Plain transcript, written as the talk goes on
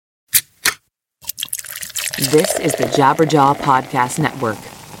This is the Jabberjaw Podcast Network.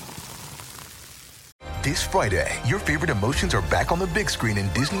 This Friday, your favorite emotions are back on the big screen in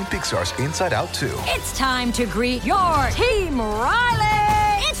Disney and Pixar's Inside Out 2. It's time to greet your Team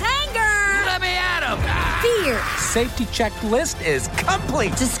Riley. It's anger. Let me at him. Fear. Safety checklist is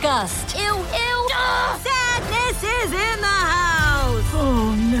complete. Disgust. Ew. Sadness is in the house.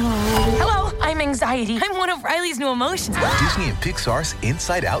 Oh, no. Hello, I'm anxiety. I'm one of Riley's new emotions. Disney and Pixar's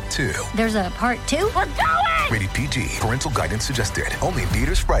Inside Out 2. There's a part 2? We're going! Rated PG. Parental guidance suggested. Only in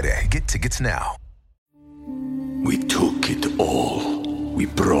theaters Friday. Get tickets now. We took it all. We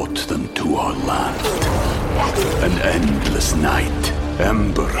brought them to our land. An endless night,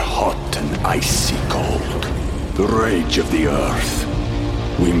 ember hot and icy cold. The rage of the earth.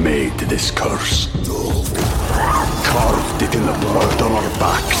 We made this curse. Carved it in the blood on our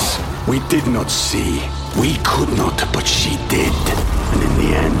backs. We did not see. We could not, but she did. And in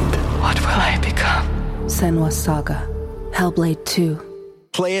the end, What will I become? Senua's Saga. Hellblade 2.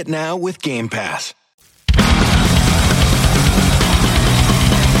 Play it now with Game Pass.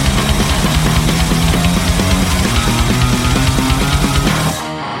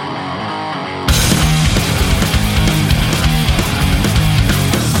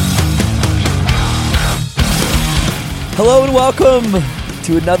 Hello and welcome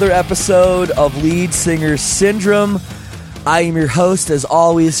to another episode of Lead Singer Syndrome. I am your host, as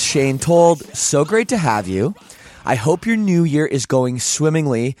always, Shane Told. So great to have you. I hope your new year is going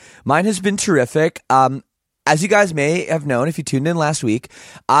swimmingly. Mine has been terrific. As you guys may have known if you tuned in last week,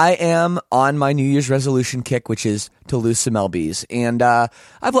 I am on my New Year's resolution kick, which is to lose some lbs. And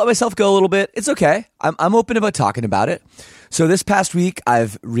I've let myself go a little bit. It's okay. I'm open about talking about it. So this past week,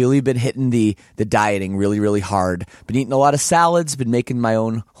 I've really been hitting the dieting really hard. Been eating a lot of salads, been making my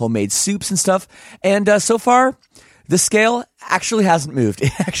own homemade soups and stuff. And so far, the scale actually hasn't moved.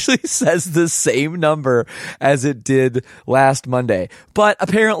 It actually says the same number as it did last Monday. But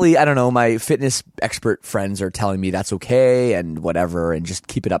apparently, I don't know, my fitness expert friends are telling me that's okay and whatever and just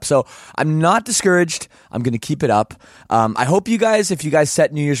keep it up. So I'm not discouraged. I'm going to keep it up. I hope you guys, if you guys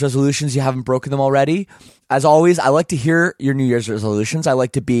set New Year's resolutions, you haven't broken them already. As always, I like to hear your New Year's resolutions. I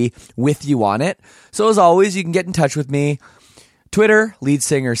like to be with you on it. So as always, you can get in touch with me. Twitter, Lead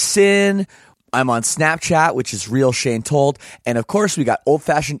Singer Sin. I'm on Snapchat, which is Real Shane Told. And of course, we got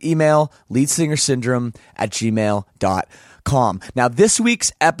old-fashioned email, leadsingersyndrome@gmail.com. Now, this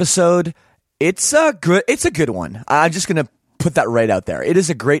week's episode, it's a good one. I'm just going to put that right out there. It is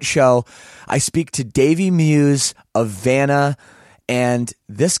a great show. I speak to Davey Muse of Vanna, and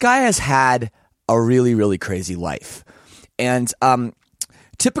this guy has had a really crazy life. And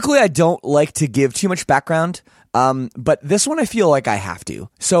typically, I don't like to give too much background, but this one I feel like I have to.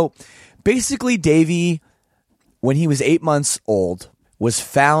 So basically, Davey, when he was 8 months old, was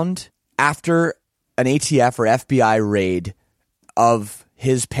found after an ATF or FBI raid of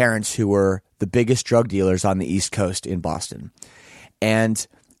his parents, who were the biggest drug dealers on the East Coast in Boston. And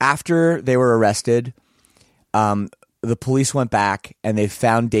after they were arrested, the police went back and they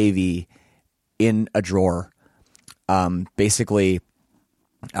found Davey in a drawer, basically,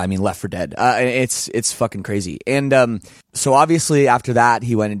 I mean, left for dead. It's fucking crazy. And so obviously after that,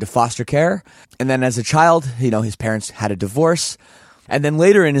 he went into foster care. And then as a child, his parents had a divorce. And then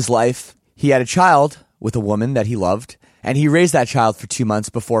later in his life, he had a child with a woman that he loved. And he raised that child for 2 months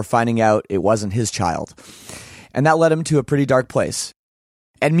before finding out it wasn't his child. And that led him to a pretty dark place.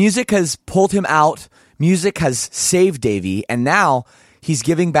 And music has pulled him out. Music has saved Davey. And now he's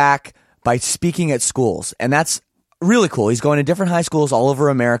giving back by speaking at schools. And that's really cool. He's going to different high schools all over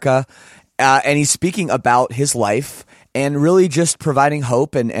America, and he's speaking about his life and really just providing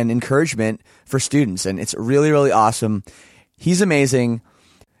hope and encouragement for students. And it's really awesome. He's amazing.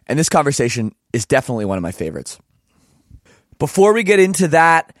 And this conversation is definitely one of my favorites. Before we get into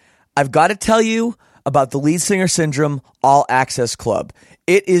that, I've got to tell you about the Lead Singer Syndrome All Access Club.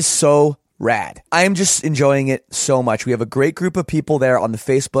 It is so rad. I am just enjoying it so much. We have a great group of people there on the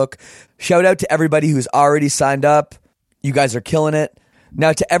Facebook. Shout out to everybody who's already signed up. You guys are killing it.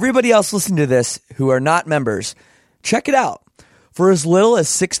 Now, to everybody else listening to this who are not members, check it out. For as little as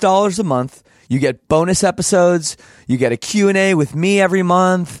 $6 a month, you get bonus episodes. You get a Q&A with me every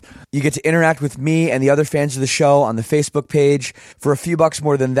month. You get to interact with me and the other fans of the show on the Facebook page. For a few bucks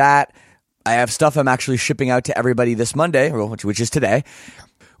more than that, I have stuff I'm actually shipping out to everybody this Monday, which is today,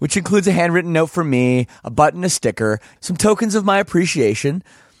 which includes a handwritten note from me, a button, a sticker, some tokens of my appreciation.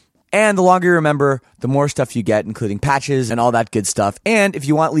 And the longer you remember, the more stuff you get, including patches and all that good stuff. And if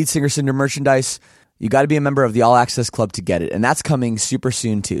you want Lead Singer Syndrome merchandise, you got to be a member of the All Access Club to get it. And that's coming super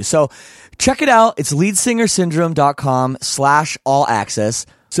soon too. So check it out. It's leadsingersyndrome.com/all access.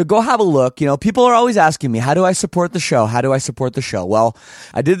 So go have a look. You know, people are always asking me, how do I support the show? How do I support the show? Well,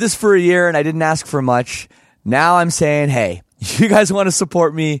 I did this for a year and I didn't ask for much. Now I'm saying, hey, you guys want to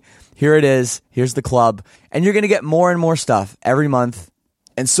support me? Here it is. Here's the club. And you're going to get more and more stuff every month.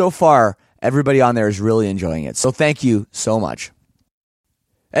 And so far, everybody on there is really enjoying it. So thank you so much.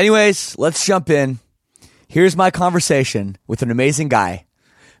 Anyways, let's jump in. Here's my conversation with an amazing guy,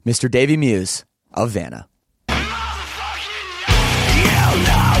 Mr. Davey Muse of Vanna.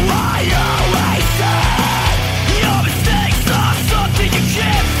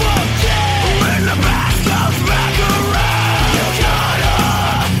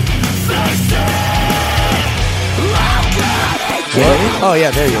 Oh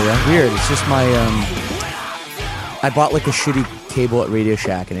yeah, there you go. Weird. It's just my I bought like a shitty cable at Radio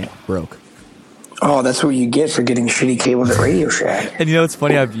Shack and it broke. Oh, that's what you get for getting shitty cables at Radio Shack. And you know, it's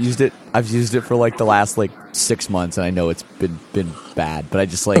funny. I've used it for like the last like 6 months, and I know it's been bad, but I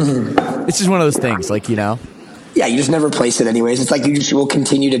just like it's just one of those things, like, you know. Yeah, you just never place it anyways. It's like you just will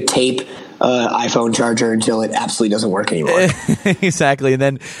continue to tape iPhone charger until it absolutely doesn't work anymore. Exactly,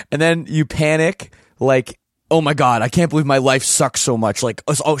 and then you panic, like, oh my God, I can't believe my life sucks so much. Like,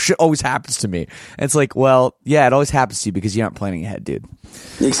 oh, shit always happens to me. And it's like, well, yeah, it always happens to you because you aren't planning ahead, dude.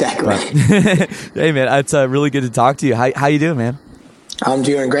 Exactly. But, hey, man, it's really good to talk to you. How you doing, man? I'm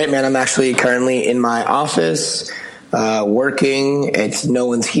doing great, man. I'm actually currently in my office working. No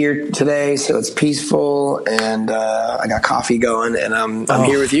one's here today, so it's peaceful, and I got coffee going, and I'm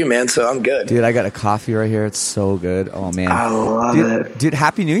here with you, man, so I'm good. Dude, I got a coffee right here. It's so good. Oh, man. I love it. Dude,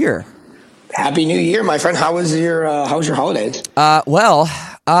 Happy New Year. Happy New Year, my friend. How was your holidays?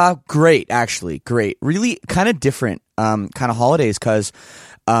 Great, actually. Great. Really kind of different kind of holidays because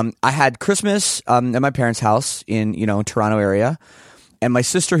I had Christmas at my parents' house in Toronto area, and my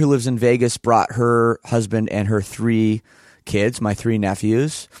sister who lives in Vegas brought her husband and her 3 kids, my 3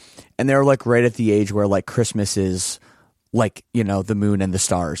 nephews, and they're like right at the age where like Christmas is like, the moon and the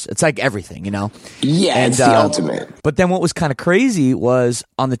stars. It's like everything, Yeah, and, it's the ultimate. But then what was kind of crazy was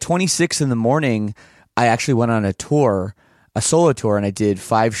on the 26th in the morning, I actually went on a solo tour, and I did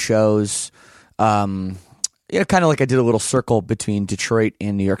 5 shows. Kind of like I did a little circle between Detroit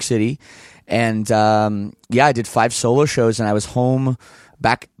and New York City. And I did 5 solo shows, and I was home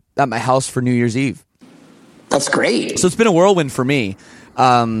back at my house for New Year's Eve. That's great. So it's been a whirlwind for me.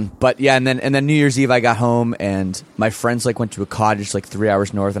 But yeah, and then New Year's Eve I got home, and my friends like went to a cottage like 3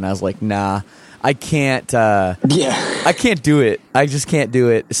 hours north, and I was like, nah, I can't. I can't do it. I just can't do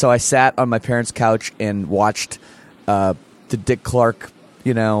it. So I sat on my parents' couch and watched the Dick Clark,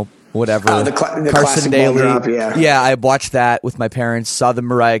 whatever, the Carson Daly. Drop, yeah, I watched that with my parents. Saw the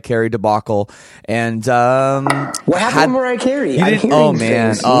Mariah Carey debacle, and what happened to Mariah Carey? I'm hearing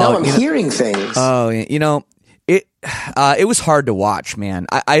things. I'm hearing things. Oh, it was hard to watch, man.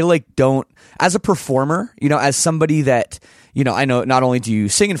 I like don't, as a performer, as somebody that, I know not only do you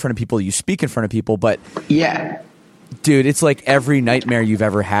sing in front of people, you speak in front of people, but yeah, dude, it's like every nightmare you've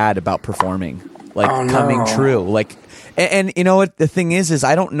ever had about performing, like coming true. Like, and you know what the thing is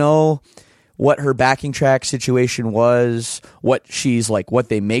I don't know what her backing track situation was, what she's like, what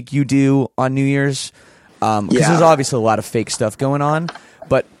they make you do on New Year's. Because there's obviously a lot of fake stuff going on,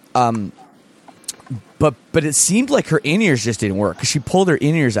 but it seemed like her in-ears just didn't work because she pulled her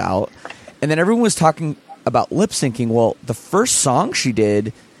in-ears out, and then everyone was talking about lip syncing. Well, the first song she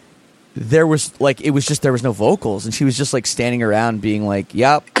did, there was no vocals, and she was just like standing around being like,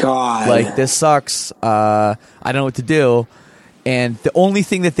 "Yep, God, like this sucks. I don't know what to do." And the only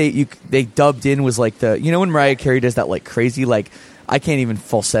thing that they dubbed in was like when Mariah Carey does that like crazy, like I can't even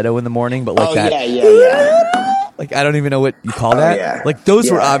falsetto in the morning, but like that. Yeah. Like, I don't even know what you call that. Yeah. Like, those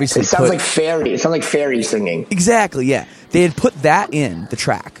were obviously It sounds like fairy. It sounds like fairy singing. Exactly, yeah. They had put that in the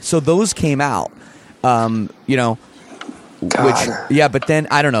track. So those came out, God. but then,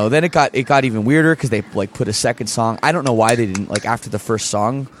 I don't know. Then it got even weirder because they, like, put a second song. I don't know why they didn't, like, after the first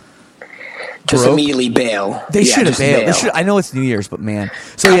song. Just immediately bail. They should have bailed. I know it's New Year's, but man.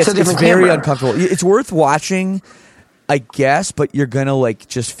 So, yeah, it's very uncomfortable. It's worth watching, I guess, but you're going to, like,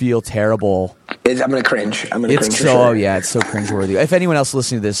 just feel terrible. I'm going to cringe. It's so cringeworthy. If anyone else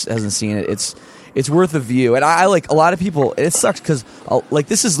listening to this hasn't seen it, it's worth a view. And I like a lot of people. It sucks because like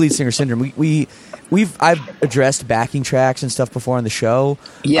this is lead singer syndrome. I've addressed backing tracks and stuff before on the show.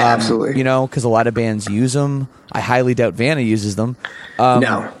 Yeah, absolutely. Because a lot of bands use them. I highly doubt Vanna uses them.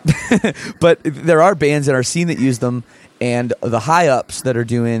 No, but there are bands in our scene that use them, and the high ups that are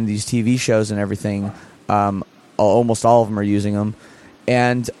doing these TV shows and everything. Almost all of them are using them,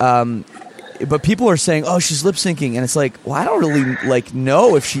 and but people are saying, "Oh, she's lip syncing," and it's like, well, I don't really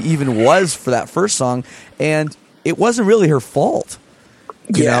know if she even was for that first song, and it wasn't really her fault.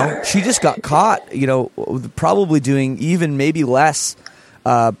 You know, she just got caught, you know, probably doing even maybe less,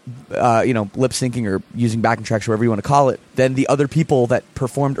 you know, lip syncing or using backing tracks, whatever you want to call it, than the other people that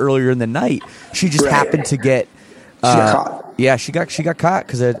performed earlier in the night. She just happened to get. She got caught. Yeah, she got caught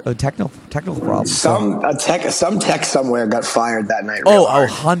because of a technical problem. Some tech somewhere got fired that night. Oh,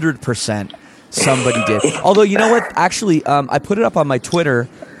 100%. Somebody did. Although, you know what? Actually, I put it up on my Twitter.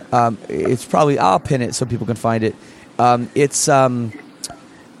 It's probably, I'll pin it so people can find it. It's the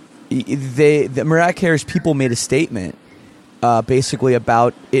Mariah Carey's people made a statement basically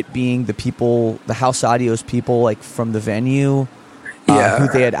about it being the people, the House Audio's people, like from the venue, who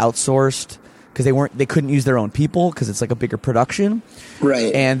they had outsourced because they couldn't use their own people because it's like a bigger production,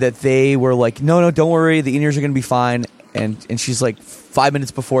 right? And that they were like, no, don't worry, the in-ears are going to be fine. And she's like 5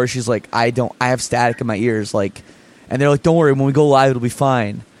 minutes before, she's like, I have static in my ears, like, and they're like, don't worry, when we go live, it'll be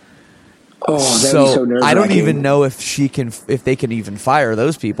fine. Oh, that'd be so nerve-wracking. I don't even know if they can even fire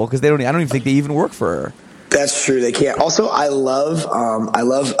those people because I don't even think they even work for her. That's true. They can't. Also, I love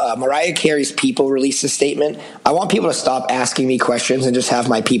Mariah Carey's people released a statement. I want people to stop asking me questions and just have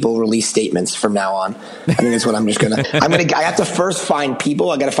my people release statements from now on. I think that's what I'm just gonna. I have to first find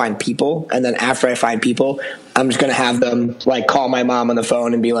people. I got to find people, and then after I find people, I'm just gonna have them like call my mom on the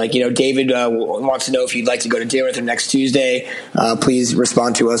phone and be like, you know, David wants to know if you'd like to go to dinner with him next Tuesday. Please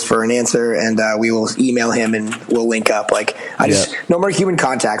respond to us for an answer, and we will email him and we'll link up. Like, no more human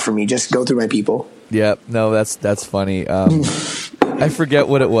contact for me. Just go through my people. Yeah, no, that's funny. I forget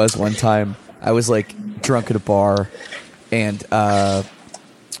what it was one time. I was like drunk at a bar, and it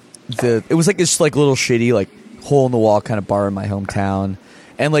was like this like little shitty like hole in the wall kind of bar in my hometown,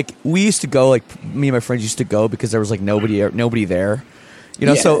 and like we used to go, like me and my friends used to go because there was like nobody there, you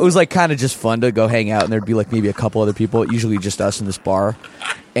know. Yeah. So it was like kind of just fun to go hang out, and there'd be like maybe a couple other people, usually just us in this bar,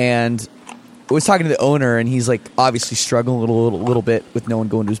 and I was talking to the owner, and he's like obviously struggling a little bit with no one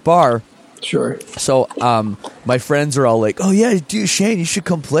going to his bar. Sure. So, my friends are all like, "Oh yeah, dude, Shane, you should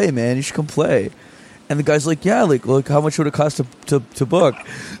come play, man. You should come play." And the guy's like, "Yeah, like, look, how much would it cost to book?"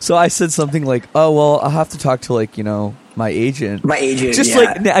 So I said something like, "Oh well, I'll have to talk to like, you know, my agent." My agent, just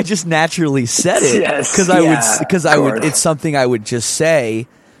like I just naturally said it because I would. It's something I would just say.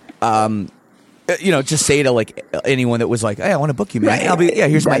 You know, just say to like anyone that was like, "Hey, I want to book you, man." Right. I'll be,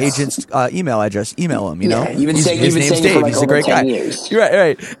 here's my agent's email address. Email him. You know, his name's Dave. He's a great guy. Years. You're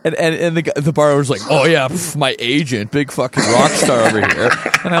right. And the borrower's like, "Oh yeah, my agent, big fucking rock star over here."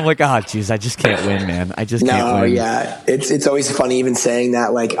 And I'm like, "Oh, geez, I just can't win, man. I just can't win." No, yeah, it's always funny even saying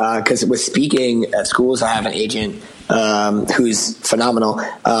that, like, because with speaking at schools, I have an agent. Who's phenomenal.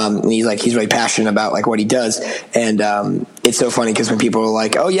 And he's really passionate about like what he does. And, it's so funny because when people are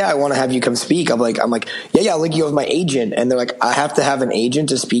like, "Oh yeah, I want to have you come speak." I'm like, yeah, I'll link you with my agent. And they're like, "I have to have an agent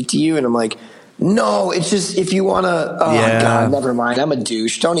to speak to you." And I'm like, "No, it's just if you want to." Oh God, never mind. I'm a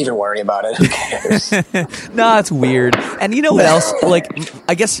douche. Don't even worry about it. Who cares? No, it's weird. And you know what else? Like,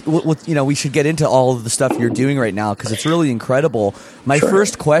 I guess you know, we should get into all of the stuff you're doing right now because it's really incredible. My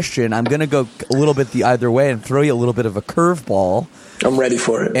first question, I'm going to go a little bit the other way and throw you a little bit of a curveball. I'm ready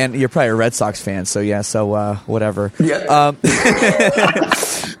for it. And you're probably a Red Sox fan, so yeah. So whatever. Yeah.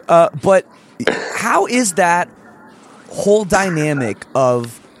 But how is that whole dynamic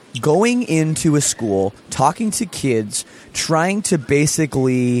of going into a school, talking to kids, trying to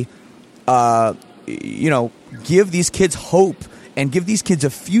basically, you know, give these kids hope and give these kids a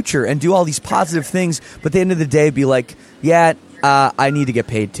future and do all these positive things, but at the end of the day be like, I need to get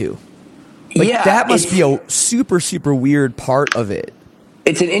paid too. Like, that must be a super, super weird part of it.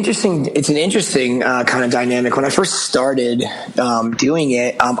 It's an interesting kind of dynamic. When I first started doing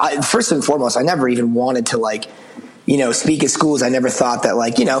it, first and foremost, I never even wanted to like, you know, speak at schools. I never thought that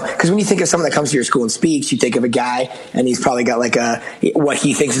like, you know, because when you think of someone that comes to your school and speaks, you think of a guy and he's probably got like what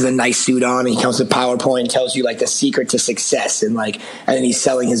he thinks is a nice suit on, and he comes with PowerPoint and tells you like the secret to success and then he's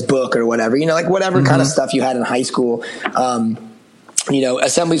selling his book or whatever, you know, like whatever kind of stuff you had in high school. You know,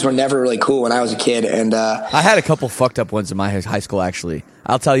 assemblies were never really cool when I was a kid, and I had a couple fucked up ones in my high school. Actually,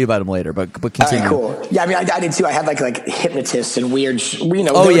 I'll tell you about them later. But continue. Cool. Yeah, I mean, I did too. I had like hypnotists and weird. You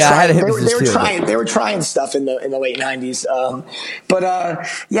know, I had a hypnotist too. They were trying stuff in the late '90s.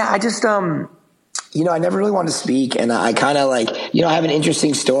 I just you know, I never really wanted to speak, and I kind of like, you know, I have an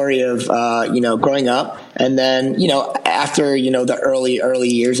interesting story of, you know, growing up, and then, you know, after, you know, the early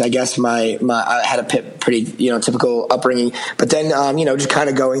years, I guess I had a pretty, you know, typical upbringing, but then, you know, just kind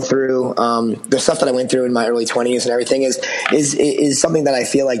of going through, the stuff that I went through in my early 20s and everything is something that I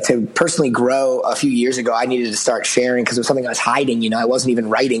feel like to personally grow a few years ago, I needed to start sharing because it was something I was hiding, you know, I wasn't even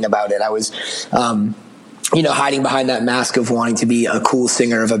writing about it. I was, you know, hiding behind that mask of wanting to be a cool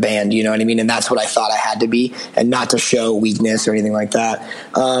singer of a band, you know what I mean? And that's what I thought I had to be, and not to show weakness or anything like that.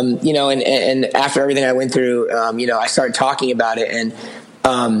 You know, and after everything I went through, you know, I started talking about it, and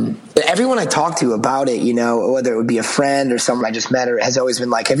everyone I talked to about it, you know, whether it would be a friend or someone I just met, or has always been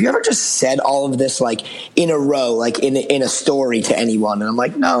like, have you ever just said all of this like in a row, like in a story to anyone? And I'm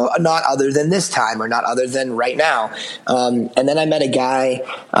like, no, not other than this time, or not other than right now. And then I met a guy,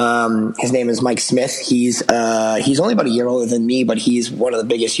 his name is Mike Smith. He's only about a year older than me, but he's one of the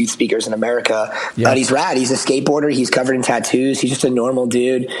biggest youth speakers in America. Yeah. But he's rad. He's a skateboarder. He's covered in tattoos. He's just a normal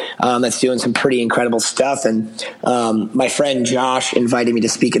dude, that's doing some pretty incredible stuff. And, my friend Josh invited me to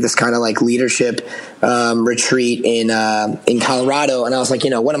speak at this kind of like leadership retreat in Colorado, and I was like, you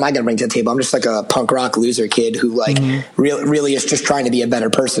know, what am I going to bring to the table? I'm just like a punk rock loser kid who like really is just trying to be a better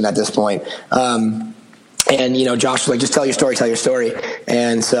person at this point. And, you know, Josh was like, just tell your story.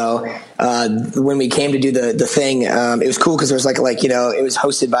 And so, when we came to do the thing, it was cool because there was like, you know, it was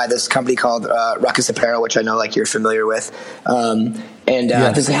hosted by this company called, Ruckus Apparel, which I know like you're familiar with.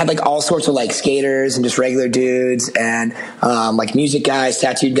 This had like all sorts of like skaters and just regular dudes and, like music guys,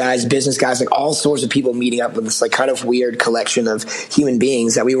 tattooed guys, business guys, like all sorts of people meeting up with this like kind of weird collection of human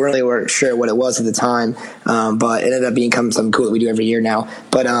beings that we really weren't sure what it was at the time. But it ended up becoming something cool that we do every year now.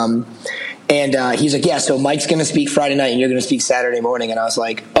 But, and he's like, yeah, so Mike's going to speak Friday night and you're going to speak Saturday morning. And I was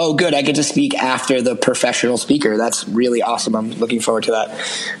like, oh, good. I get to speak after the professional speaker. That's really awesome. I'm looking forward to that.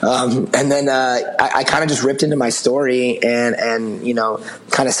 And then I kind of just ripped into my story and you know,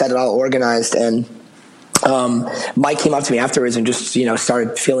 kind of set it all organized. And Mike came up to me afterwards and just, you know,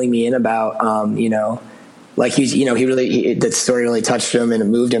 started filling me in about, you know, like he's, you know, that story really touched him and it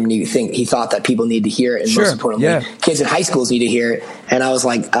moved him, and he thought that people need to hear it, and most importantly, kids in high schools need to hear it. And I was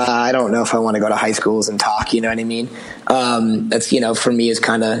like, I don't know if I want to go to high schools and talk, you know what I mean? That's, you know, for me it's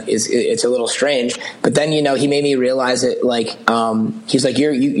a little strange. But then, you know, he made me realize it. Like, he's like,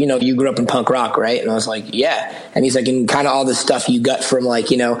 you know, you grew up in punk rock, right? And I was like, yeah. And he's like, and kind of all the stuff you got from like,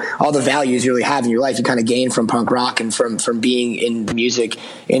 you know, all the values you really have in your life, you kind of gain from punk rock and from being in the music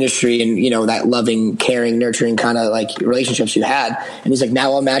industry, and, you know, that loving, caring, nurturing kind of like relationships you had. And he's like,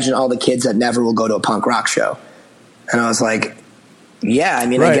 now imagine all the kids that never will go to a punk rock show. And I was like, yeah, I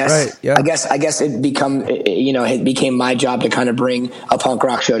mean, I guess it became my job to kind of bring a punk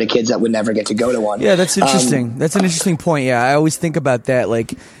rock show to kids that would never get to go to one. Yeah, that's interesting. That's an interesting point. Yeah, I always think about that.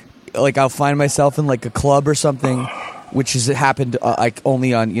 Like I'll find myself in like a club or something, which has happened like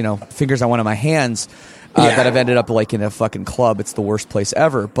only on, you know, fingers on one of my hands. That I've ended up like in a fucking club. It's the worst place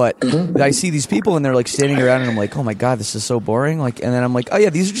ever. But I see these people and they're like standing around and I'm like, oh my God, this is so boring. Like, and then I'm like, oh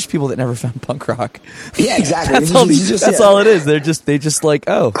yeah, these are just people that never found punk rock. Yeah, exactly. that's all it is. They just like,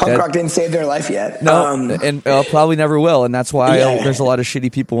 oh, punk rock didn't save their life yet. No, and probably never will. And that's why there's a lot of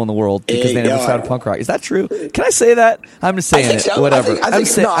shitty people in the world because they never found punk rock. Is that true? Can I say that? I'm just saying it. So. Whatever. I'm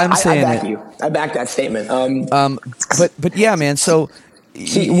saying it. I back that statement. But yeah, man. So.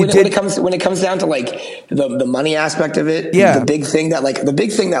 See, when it comes down to like the money aspect of it, the big thing that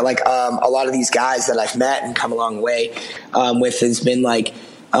a lot of these guys that I've met and come a long way with has been like,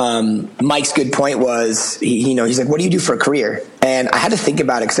 Mike's good point was he's like, what do you do for a career? And I had to think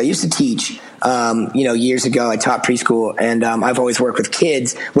about it because I used to teach, years ago. I taught preschool, and I've always worked with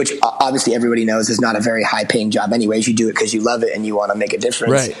kids, which obviously everybody knows is not a very high paying job anyways. You do it because you love it and you want to make a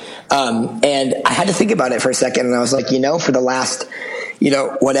difference. Right. And I had to think about it for a second, and I was like, for the last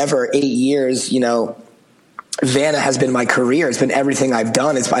 8 years, Vanna has been my career. It's been everything I've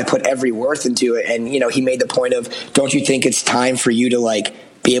done. I put every worth into it. And, he made the point of, don't you think it's time for you to like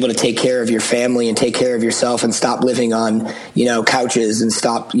be able to take care of your family and take care of yourself and stop living on, couches and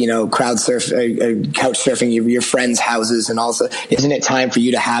stop, couch surfing your friends' houses. And also, isn't it time for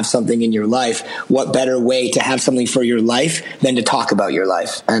you to have something in your life? What better way to have something for your life than to talk about your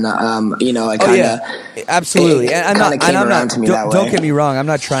life? And, absolutely. Don't get me wrong. I'm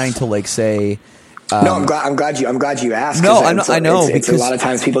not trying to like say, no, I'm glad you asked. No, I know because a lot of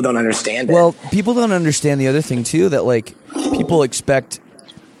times people don't understand it. Well, people don't understand the other thing too, that like people expect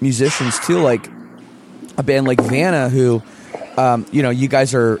musicians too, like a band like Vanna, who, you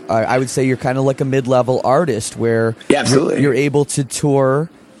guys are, I would say you're kind of like a mid-level artist where you're able to tour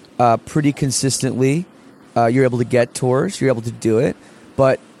pretty consistently. You're able to get tours. You're able to do it,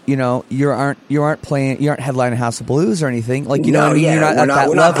 but you aren't headlining House of Blues or anything. Like, you're not at that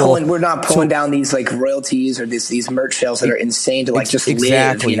level. We're not pulling down these like royalties or these merch sales that are insane to like just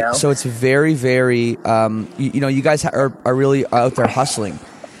exactly. live. So it's very, very, you guys are really out there hustling,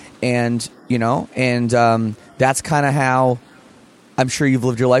 and that's kind of how I'm sure you've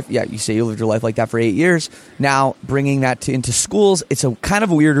lived your life. Yeah, you say you lived your life like that for 8 years. Now bringing that into schools, it's a kind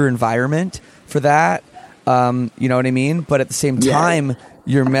of a weirder environment for that. You know what I mean? But at the same time,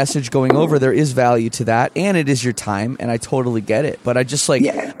 your message going over, there is value to that, and it is your time, and I totally get it. But I just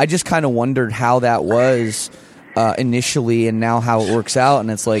I just kind of wondered how that was initially, and now how it works out. And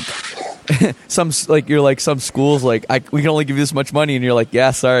it's like some schools we can only give you this much money, and you're like,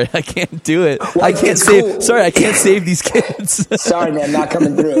 yeah, sorry, I can't do it. Well, I can't save these kids. Sorry, man, not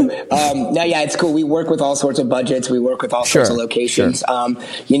coming through. No, yeah, it's cool. We work with all sorts of budgets. We work with all sorts of locations. I'm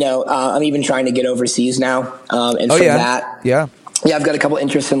even trying to get overseas now, and that. Yeah, I've got a couple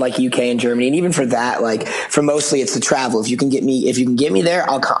interests in like UK and Germany, and even for that, like for mostly it's the travel. If you can get me there,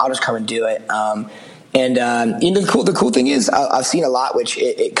 I'll just come and do it. And the cool thing is I've seen a lot, which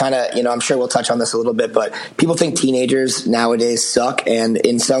it kind of, I'm sure we'll touch on this a little bit, but people think teenagers nowadays suck, and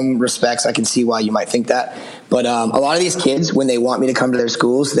in some respects I can see why you might think that. But a lot of these kids, when they want me to come to their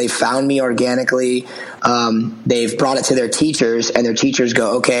schools, they found me organically. They've brought it to their teachers, and their teachers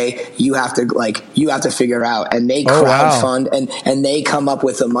go, okay, you have to figure out. And they crowdfund and they come up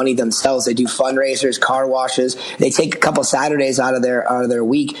with the money themselves. They do fundraisers, car washes. They take a couple Saturdays out of their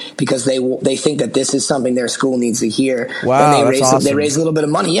week because they think that this is something their school needs to hear. Wow, and awesome. They raise a little bit of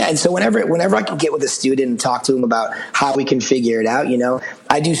money. Yeah. And so whenever I can get with a student and talk to them about how we can figure it out,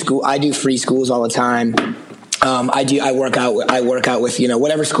 I do free schools all the time. I work out with,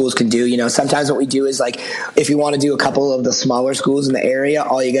 whatever schools can do. Sometimes what we do is like, if you want to do a couple of the smaller schools in the area,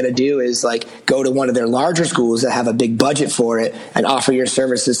 all you got to do is like go to one of their larger schools that have a big budget for it and offer your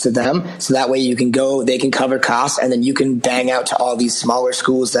services to them. So that way you can go, they can cover costs, and then you can bang out to all these smaller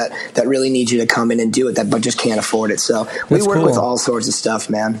schools that really need you to come in and do it, but just can't afford it. So we work with all sorts of stuff,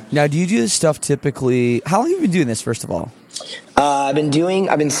 man. Now, do you do this stuff typically? How long have you been doing this, first of all? I've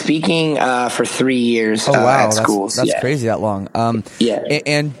been speaking for 3 years at schools. That's crazy that long.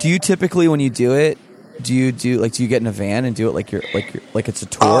 And do you typically, when you do it, do you get in a van and do it like it's a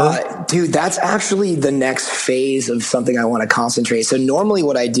tour? Dude, that's actually the next phase of something I want to concentrate. So normally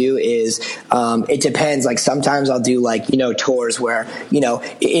what I do is, it depends. Like sometimes I'll do tours where,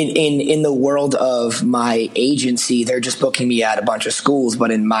 in the world of my agency, they're just booking me at a bunch of schools.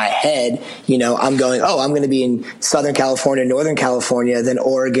 But in my head, I'm going, I'm going to be in Southern California, Northern California, then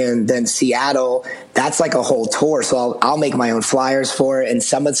Oregon, then Seattle. That's like a whole tour. So I'll make my own flyers for it. And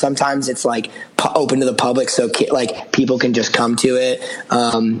sometimes it's like open to the public, so like people can just come to it.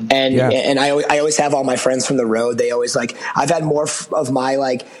 And I always have all my friends from the road. They always I've had more of my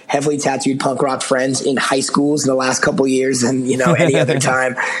like heavily tattooed punk rock friends in high schools in the last couple of years than any other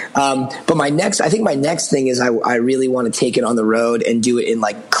time. But my next thing is I really want to take it on the road and do it in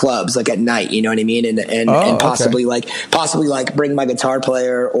like clubs, like at night. You know what I mean? And possibly bring my guitar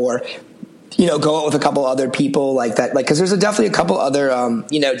player, or go out with a couple other people like that, because there's definitely a couple other,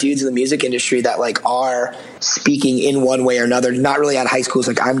 dudes in the music industry that are speaking in one way or another, not really at high schools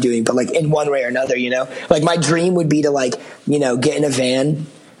like I'm doing, but in one way or another, like my dream would be to get in a van.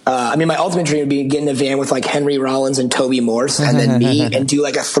 My ultimate dream would be to get in a van with Henry Rollins and Toby Morse, and then me, and do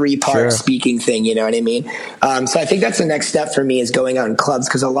a 3-part speaking thing. You know what I mean? So I think that's the next step for me, is going out in clubs,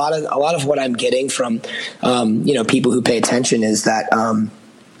 because a lot of what I'm getting from, people who pay attention is that,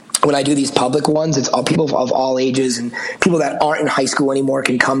 when I do these public ones, it's all people of all ages, and people that aren't in high school anymore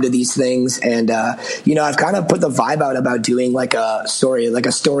can come to these things. And, I've kind of put the vibe out about doing a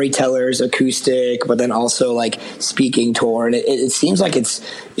storyteller's acoustic, but then also speaking tour. And it seems like it's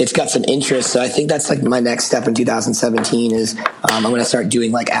got some interest. So I think that's my next step in 2017 is, I'm going to start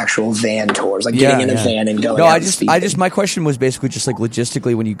doing actual van tours, getting in a van and going out and speaking. My question was basically just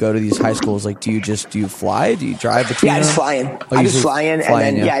logistically, when you go to these high schools, do you fly? Do you drive between them? I just fly in. I just fly in,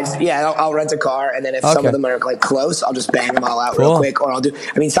 and then, I'll rent a car, and then if some of them are close, I'll just bang them all out real quick. Or I'll do.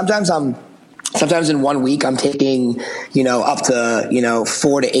 Sometimes in 1 week I'm taking up to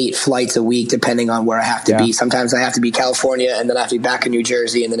 4 to 8 flights a week, depending on where I have to be. Sometimes I have to be California, and then I have to be back in New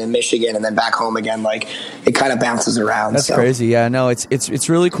Jersey, and then in Michigan, and then back home again. It kind of bounces around. That's crazy. Yeah, no, it's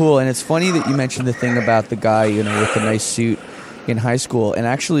really cool, and it's funny that you mentioned the thing about the guy with the nice suit in high school. And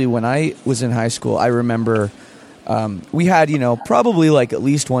actually, when I was in high school, I remember. We had, probably at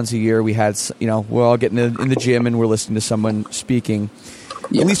least once a year, we had, we're all getting in the gym and we're listening to someone speaking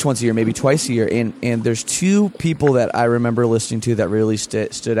at least once a year, maybe twice a year. And there's 2 people that I remember listening to that really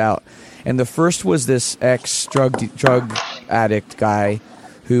stood out. And the first was this ex-drug addict guy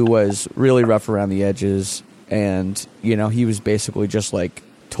who was really rough around the edges. And, he was basically just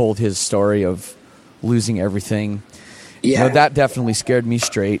told his story of losing everything. Yeah. That definitely scared me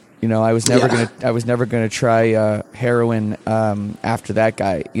straight. I was never gonna try heroin after that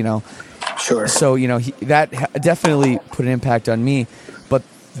guy. Sure. So that definitely put an impact on me. But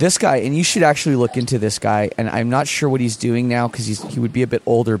this guy, and you should actually look into this guy. And I'm not sure what he's doing now, because he would be a bit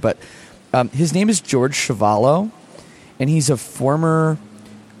older. But His name is George Chuvalo, and he's a former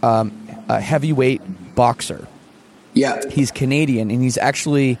heavyweight boxer. Yeah. He's Canadian, and he's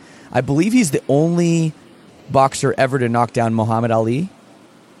actually, I believe he's the only boxer ever to knock down Muhammad Ali.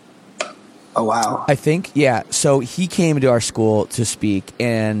 Oh, wow. I think, yeah. So he came to our school to speak,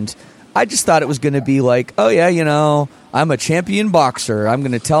 and I just thought it was going to be like, oh, yeah, you know, I'm a champion boxer. I'm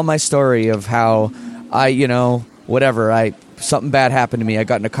going to tell my story of how I, you know, whatever, something bad happened to me. I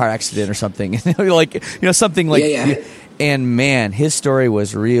got in a car accident or something. Like, you know, something like, and man, his story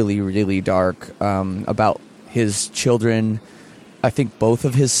was really, really dark about his children. I think both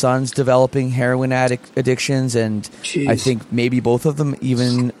of his sons developing heroin addictions, and Jeez. I think maybe both of them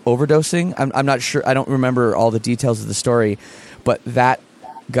even overdosing. I'm not sure. I don't remember all the details of the story, but that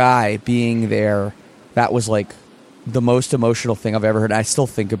guy being there, that was like the most emotional thing I've ever heard. I still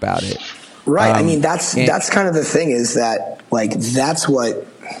think about it. Right. I mean, that's kind of the thing, is that like that's what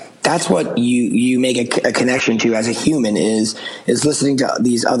you make a connection to as a human is listening to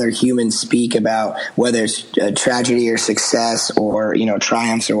these other humans speak about whether it's tragedy or success or, you know,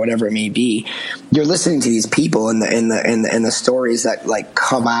 triumphs or whatever it may be. You're listening to these people and the stories that like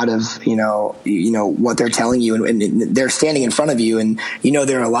come out of, you know, what they're telling you, and they're standing in front of you, and you know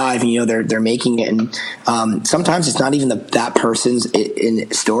they're alive, and you know they're making it. And sometimes it's not even that person's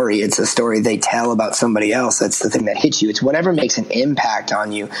story; it's a story they tell about somebody else. That's the thing that hits you. It's whatever makes an impact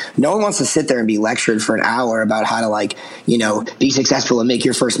on you. No one wants to sit there and be lectured for an hour about how to, like, you know, be successful and make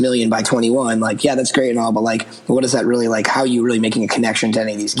your first $1 million by 21. Like, yeah, that's great and all, but like, what is that really like? How are you really making a connection to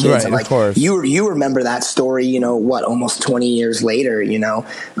any of these kids? Right, and like, of course. You remember that story, you know, what, almost 20 years later, you know,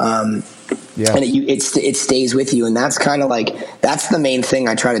 Yeah. and it stays with you. And that's kind of like, that's the main thing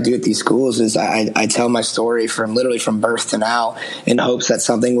I try to do at these schools is I tell my story from literally from birth to now in hopes that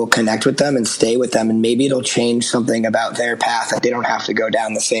something will connect with them and stay with them. And maybe it'll change something about their path that they don't have to go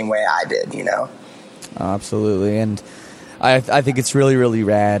down the same way I did, you know? Absolutely. And I think it's really, really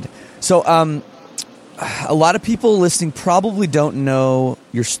rad. So, a lot of people listening probably don't know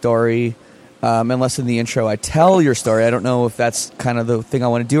your story, unless in the intro I tell your story. I don't know if that's kind of the thing I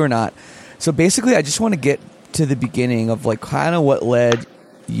want to do or not. So basically, I just want to get to the beginning of like kind of what led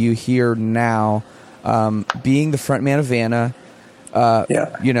you here now, being the front man of Vanna,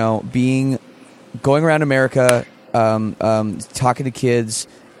 you know, going around America, talking to kids,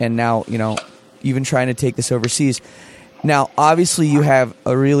 and now, you know, even trying to take this overseas. Now, obviously, you have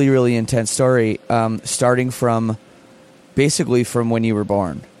a really, really intense story, starting from basically from when you were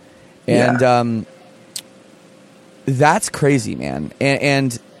born, and that's crazy, man.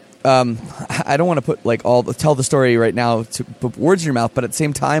 And I don't want to put like tell the story right now to put words in your mouth, but at the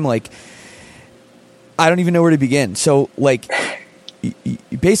same time, like, I don't even know where to begin. So, like,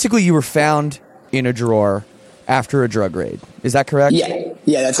 basically, you were found in a drawer after a drug raid. Is that correct?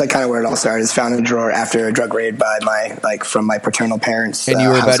 Yeah, that's like kind of where it all started. It's found in a drawer after a drug raid by from my paternal parents. And you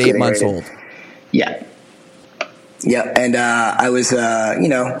were about 8 months old. Yeah. Yeah, and I was,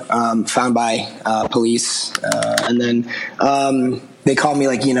 found by police, and then they called me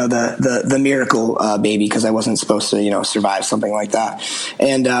like, you know, the miracle baby because I wasn't supposed to, you know, survive something like that.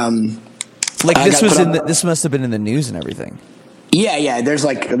 And like this must have been in the news and everything. Yeah. There's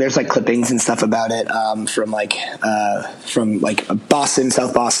like clippings and stuff about it from Boston,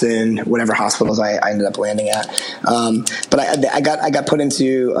 South Boston, whatever hospitals I ended up landing at. But I got put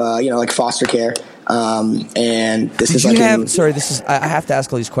into like foster care. And this is like I have to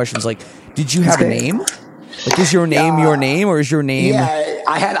ask all these questions. Like, did you have a name? Like, is your name your name, or is your name? Yeah,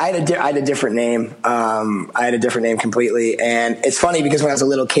 I had a different name. I had a different name completely, and it's funny because when I was a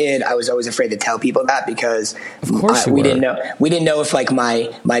little kid, I was always afraid to tell people that because of course we didn't know if like my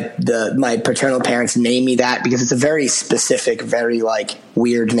paternal parents named me that because it's a very specific, very like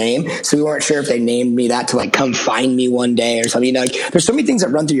weird name. So we weren't sure if they named me that to like come find me one day or something. You know, like there's so many things that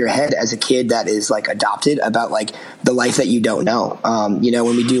run through your head as a kid that is like adopted about like the life that you don't know.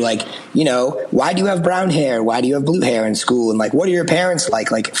 When we do like, why do you have brown hair? Why do you have blue hair in school? And like, what are your parents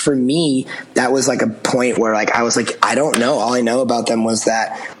like? Like for me, that was like a point where like, I was like, I don't know. All I know about them was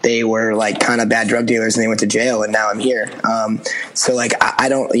that they were like kind of bad drug dealers and they went to jail and now I'm here. So like, I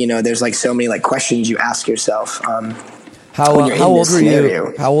don't, there's like so many like questions you ask yourself. How old were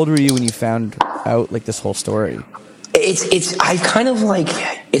you? How old were you when you found out like this whole story? It's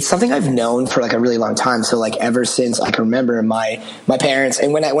something I've known for like a really long time. So like ever since I can remember my parents,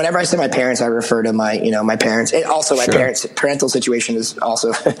 and whenever I say my parents, I refer to my parents. And also my parental situation is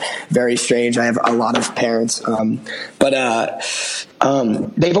also very strange. I have a lot of parents. But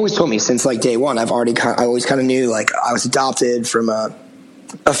they've always told me since like day one, I always kind of knew like I was adopted from a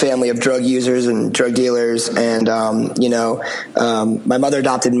a family of drug users and drug dealers. And, my mother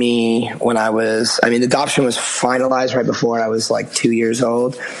adopted me when the adoption was finalized right before I was like 2 years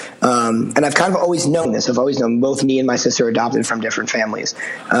old. And I've kind of always known this. I've always known both me and my sister are adopted from different families.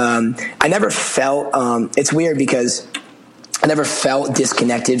 I never felt, it's weird because I never felt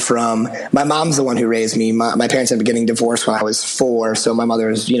disconnected from my mom's the one who raised me. My parents ended up getting divorced when I was 4. So my mother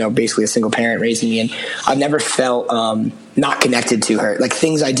was, basically a single parent raising me. And I've never felt, not connected to her. Like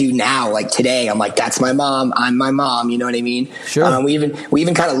things I do now, like today, I'm like, that's my mom. I'm my mom. You know what I mean? Sure. We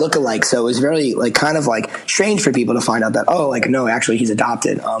even kind of look alike. So it was very like, kind of like strange for people to find out that, no, actually he's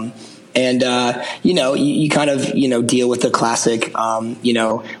adopted. And you kind of, deal with the classic,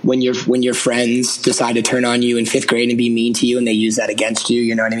 when your friends decide to turn on you in 5th grade and be mean to you and they use that against you,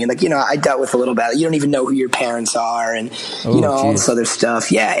 you know what I mean? Like, I dealt with a little bit, you don't even know who your parents are and, all this other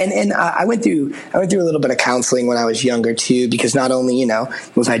stuff. Yeah. And I went through a little bit of counseling when I was younger too, because not only,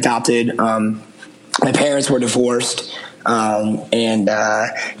 was I adopted, my parents were divorced. My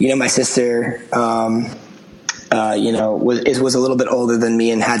sister, was a little bit older than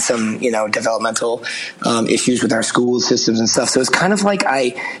me and had some, developmental issues with our school systems and stuff. So it's kind of like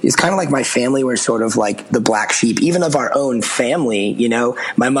my family were sort of like the black sheep, even of our own family.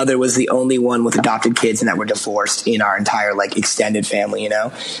 My mother was the only one with adopted kids and that were divorced in our entire like extended family.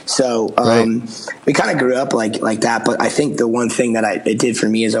 So we kind of grew up like that. But I think the one thing that it did for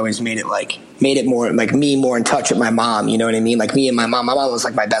me is always made it more like me more in touch with my mom. You know what I mean? Like me and my mom was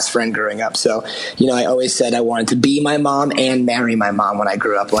like my best friend growing up. So, I always said I wanted to be my mom and marry my mom when I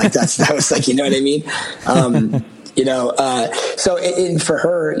grew up. Like that was like, you know what I mean? For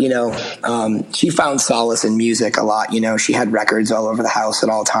her, she found solace in music a lot. She had records all over the house at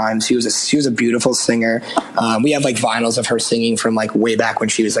all times. She was a beautiful singer. We have like vinyls of her singing from like way back when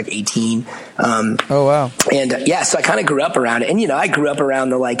she was like 18. Oh, wow. And so I kind of grew up around it. And, I grew up around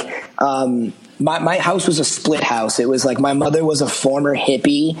the like, my house was a split house. It was like my mother was a former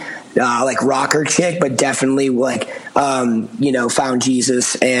hippie, like rocker chick, but definitely like, found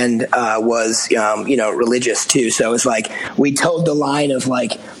Jesus and was, religious too. So it was like we told the line of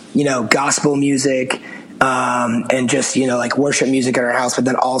like, gospel music and just, like worship music at our house, but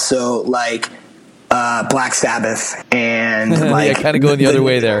then also like Black Sabbath and like kind of going the other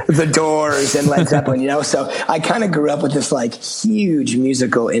way there. The Doors and Led Zeppelin, So I kind of grew up with this like huge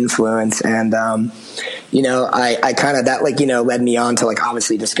musical influence, and I kind of that like led me on to like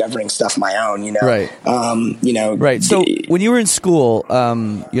obviously discovering stuff my own, Right. Right. So when you were in school,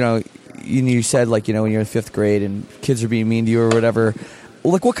 you said like when you're in 5th grade and kids are being mean to you or whatever.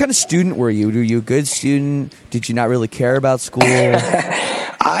 Like, what kind of student were you? Were you a good student? Did you not really care about school?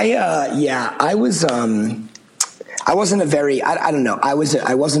 I was, I wasn't a very, I don't know. I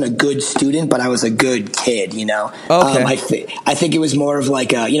wasn't a good student, but I was a good kid, Okay. I think it was more of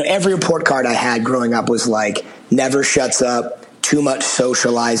like, every report card I had growing up was like, never shuts up, too much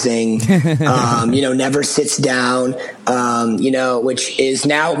socializing, never sits down, which is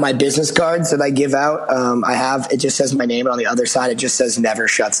now my business cards that I give out. It just says my name, and on the other side, it just says never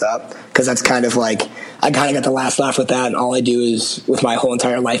shuts up. Cause that's kind of like, I kind of got the last laugh with that. And all I do is with my whole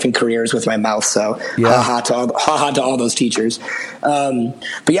entire life and career is with my mouth. So ha ha to all those teachers. But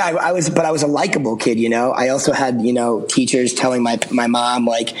yeah, I was a likable kid, I also had, teachers telling my mom,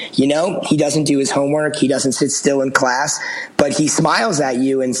 like, he doesn't do his homework. He doesn't sit still in class, but he smiles at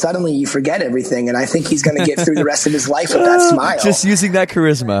you and suddenly you forget everything. And I think he's going to get through the rest of his life with that smile. Just using that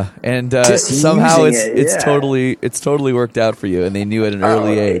charisma. And somehow it's totally worked out for you. And they knew at an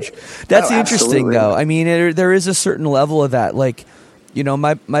early age. That's interesting though. I mean, there is a certain level of that. Like,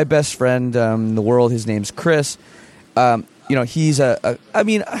 my best friend in the world, his name's Chris. He's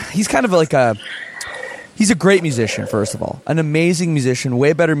he's kind of like he's a great musician, first of all. An amazing musician,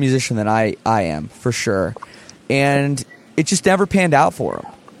 way better musician than I am, for sure. And it just never panned out for him,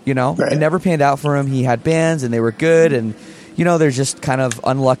 Right. It never panned out for him. He had bands and they were good, and, there's just kind of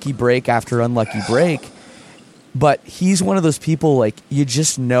unlucky break after unlucky break. But he's one of those people, like, you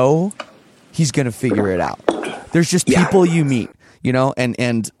just know he's going to figure it out. There's just people you meet,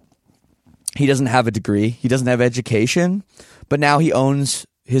 and he doesn't have a degree. He doesn't have education, but now he owns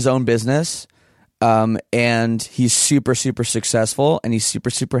his own business, and he's super, super successful, and he's super,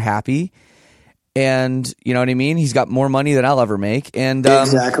 super happy. And you know what I mean? He's got more money than I'll ever make. And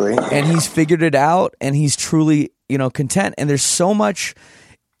exactly. And he's figured it out, and he's truly, content. And there's so much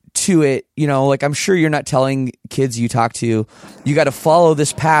to it, like I'm sure you're not telling kids you talk to, you got to follow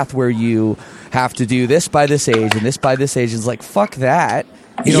this path where you have to do this by this age and this by this age. It's like, fuck that.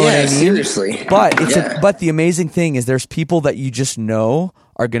 You know what I mean? Seriously. But but the amazing thing is there's people that you just know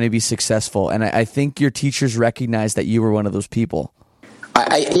are going to be successful. And I think your teachers recognize that you were one of those people.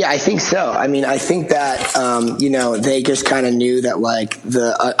 I think so. I mean, I think that, they just kind of knew that like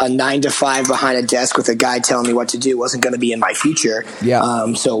a 9 to 5 behind a desk with a guy telling me what to do wasn't going to be in my future.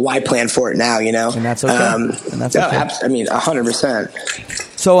 Yeah. So why plan for it now, And that's okay. I mean,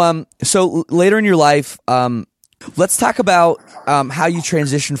 100%. So later in your life, let's talk about how you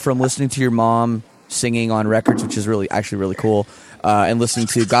transitioned from listening to your mom singing on records, which is actually really cool, and listening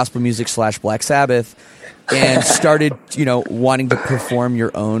to gospel music / Black Sabbath, and started, wanting to perform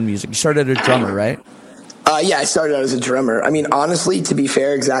your own music. You started as a drummer, right? Yeah, I started out as a drummer. I mean, honestly, to be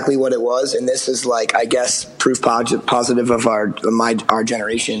fair, exactly what it was, and this is like, I guess, proof positive of our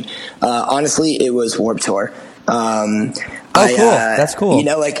generation. Honestly, it was Warped Tour. Cool. That's cool.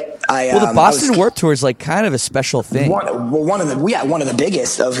 The Boston Warped Tour is like kind of a special thing. One of the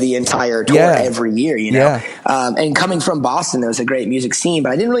biggest of the entire tour every year, Yeah. And coming from Boston, there was a great music scene,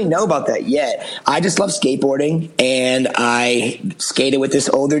 but I didn't really know about that yet. I just love skateboarding, and I skated with this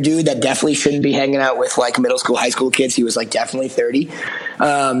older dude that definitely shouldn't be hanging out with like middle school, high school kids. He was like definitely 30,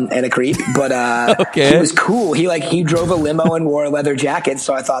 and a creep, but okay. He was cool. He drove a limo and wore a leather jacket,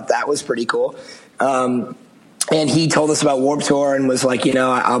 so I thought that was pretty cool. And he told us about Warped Tour and was like,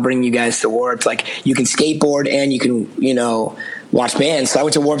 I'll bring you guys to Warped. Like, you can skateboard and you can, watch bands. So I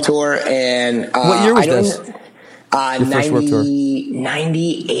went to Warped Tour, and what year was this?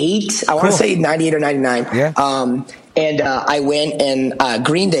 98. I want to say 98 or 99. Yeah. And I went, and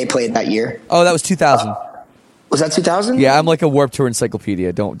Green Day played that year. Oh, that was 2000. Was that 2000? Yeah, I'm like a Warped Tour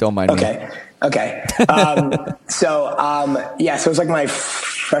encyclopedia. Don't mind me. Okay. So it was like my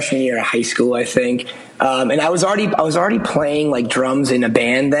freshman year of high school, I think. And I was already playing like drums in a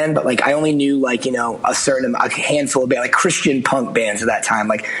band then, but like I only knew like, a handful of bands, like Christian punk bands at that time.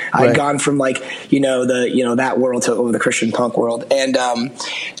 Like I'd gone from like, that world to over the Christian punk world. And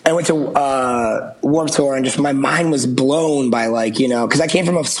I went to Warped Tour, and just my mind was blown by like, because I came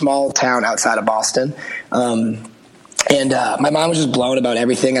from a small town outside of Boston. And my mom was just blown about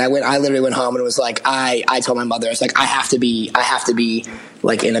everything. And I literally went home and was like, I told my mother, I was like, I have to be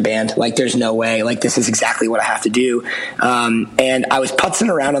like in a band. Like, there's no way. Like, this is exactly what I have to do. And I was putzing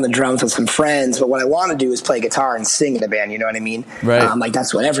around on the drums with some friends, but what I want to do is play guitar and sing in a band. You know what I mean? Right. Like,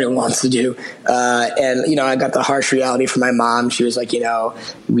 that's what everyone wants to do. And I got the harsh reality from my mom. She was like,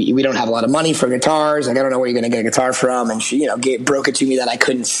 we don't have a lot of money for guitars. Like, I don't know where you're going to get a guitar from. And she, broke it to me that I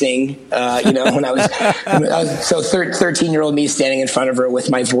couldn't sing, when I was so 13-year-old me standing in front of her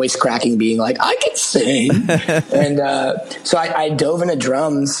with my voice cracking, being like, I can sing. And so I dove into drums.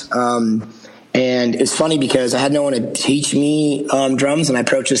 And it's funny because I had no one to teach me drums, and I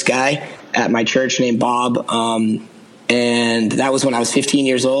approached this guy at my church named Bob. And that was when I was 15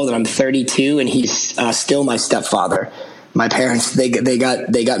 years old, and I'm 32, and he's still my stepfather. My parents, they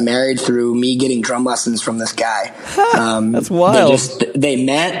got married through me getting drum lessons from this guy. That's wild. They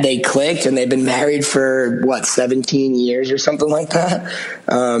met, they clicked, and they've been married for 17 years or something like that.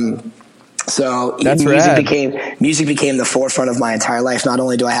 So that's music became the forefront of my entire life. Not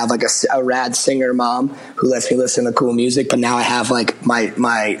only do I have like a rad singer mom who lets me listen to cool music, but now I have like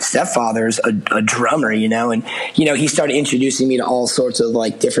my stepfather's a drummer, and he started introducing me to all sorts of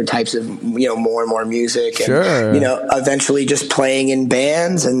like different types of more and more music, and sure. Eventually just playing in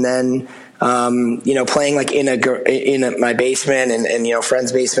bands, and then playing like in my basement and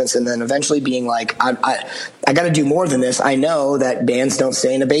friends' basements, and then eventually being like, I got to do more than this. I know that bands don't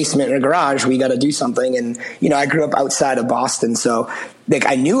stay in a basement or a garage. We got to do something. And I grew up outside of Boston, so like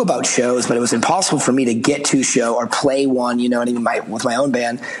I knew about shows, but it was impossible for me to get to a show or play one. With my own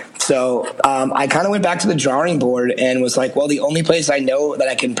band. So I kind of went back to the drawing board and was like, well, the only place I know that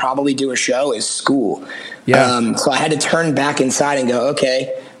I can probably do a show is school. Yeah. So I had to turn back inside and go,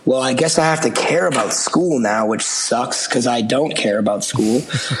 okay, well, I guess I have to care about school now, which sucks because I don't care about school.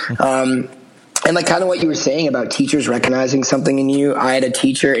 And like kind of what you were saying about teachers recognizing something in you. I had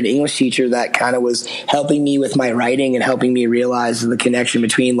an English teacher that kind of was helping me with my writing and helping me realize the connection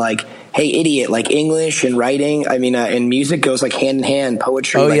between like, hey, idiot, like English and writing. I mean, and music goes like hand in hand,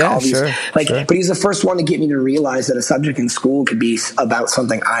 poetry. Oh, like yeah, all these, sure. Like, sure. But he's the first one to get me to realize that a subject in school could be about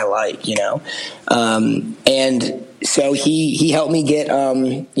something I like, and so he helped me get,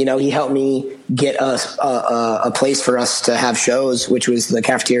 a place for us to have shows, which was the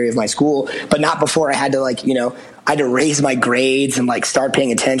cafeteria of my school, but not before I had to I had to raise my grades and like start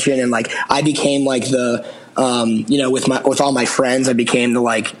paying attention. And like, I became like the, with all my friends, I became the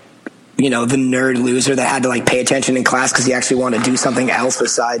the nerd loser that had to like pay attention in class because he actually wanted to do something else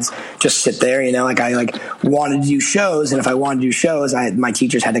besides just sit there. I wanted to do shows, and if I wanted to do shows, my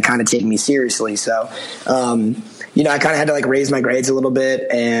teachers had to kind of take me seriously. So, you know, I kind of had to like raise my grades a little bit,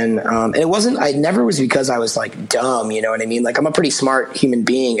 and it never was because I was like dumb, you know what I mean? Like I'm a pretty smart human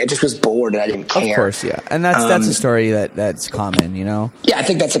being. I just was bored and I didn't care. Of course, yeah. And that's a story that's common, you know? Yeah, I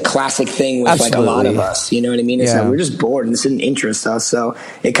think that's a classic thing with like a lot of us, you know what I mean? It's that we're just bored and this didn't interest us. So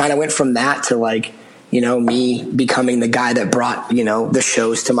it kind of went from that to like, you know, me becoming the guy that brought, you know, the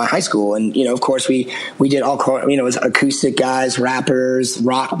shows to my high school. And, you know, of course we did all, you know, it was acoustic guys, rappers,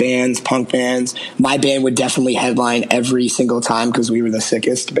 rock bands, punk bands. My band would definitely headline every single time because we were the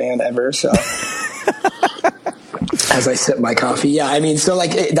sickest band ever. So as I sip my coffee. Yeah. I mean, so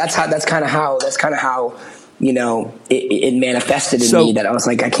like, that's kind of how, you know, it manifested in me that I was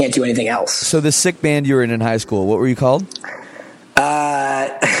like, I can't do anything else. So the sick band you were in high school, what were you called?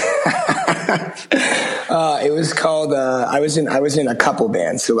 It was called, I was in a couple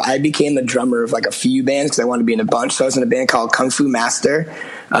bands. So I became the drummer of like a few bands because I wanted to be in a bunch. So I was in a band called Kung Fu Master,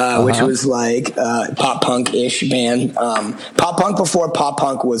 which was like pop punk-ish band. Pop punk before pop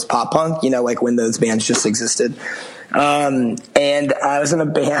punk was pop punk, you know, like when those bands just existed. And I was in a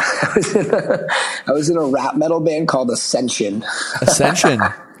band, I was in a rap metal band called Ascension. Ascension.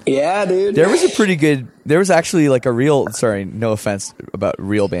 Yeah, dude. There was actually like a real, sorry, no offense about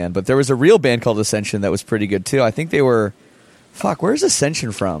real band, but there was a real band called Ascension that was pretty good too. I think they were, where's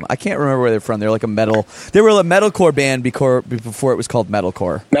Ascension from? I can't remember where they're from. They were a metalcore band before it was called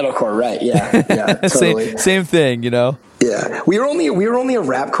metalcore. Metalcore, right. Yeah, totally. same thing, you know? Yeah. We were only a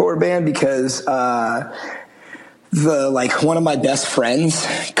rapcore band because, one of my best friends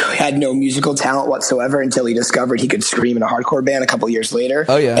had no musical talent whatsoever until he discovered he could scream in a hardcore band a couple years later.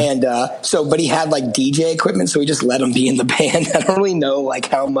 Oh yeah. And but he had like DJ equipment, so we just let him be in the band. I don't really know like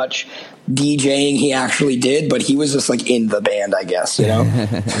how much DJing he actually did, but he was just like in the band, I guess, you know.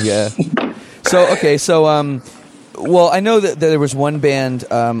 Yeah. So well, I know that there was one band.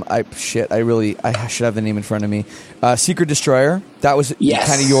 I should have the name in front of me. Secret Destroyer. That was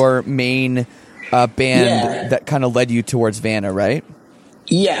kind of your main band that kind of led you towards Vanna, right?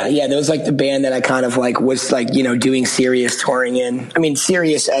 Yeah, that was like the band that I kind of like was like, you know, doing serious touring in. I mean,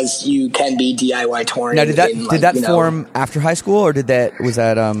 serious as you can be DIY touring. Now, did that form after high school, or was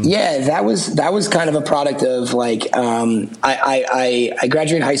that? Yeah, that was kind of a product of like I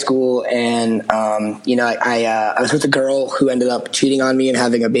graduated high school and you know I was with a girl who ended up cheating on me and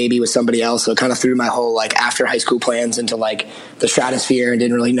having a baby with somebody else. So it kind of threw my whole like after high school plans into like the stratosphere and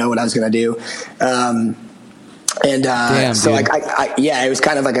didn't really know what I was going to do. Damn, so dude. like it was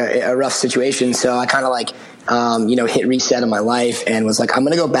kind of like a rough situation. So I kind of like, you know, hit reset in my life and was like, I'm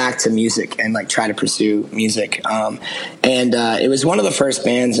going to go back to music and like try to pursue music. It was one of the first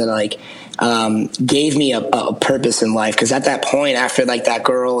bands that like, gave me a purpose in life. Cause at that point, after like that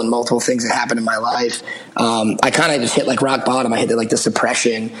girl and multiple things that happened in my life, I kind of just hit like rock bottom. I hit like this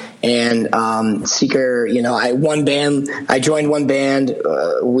depression and, Seeker, you know, I joined one band.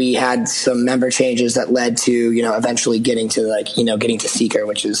 We had some member changes that led to, you know, eventually getting to Seeker,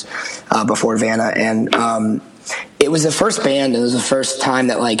 which is, before Vanna. And, it was the first band. It was the first time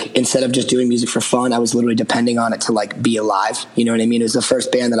that like, instead of just doing music for fun, I was literally depending on it to like be alive. You know what I mean? It was the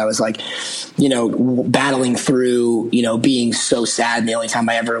first band that I was like, you know, battling through, you know, being so sad. And the only time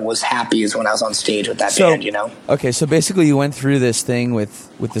I ever was happy is when I was on stage with that band, you know? Okay. So basically you went through this thing with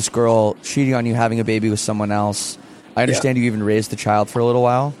this girl cheating on you, having a baby with someone else. I understand you even raised the child for a little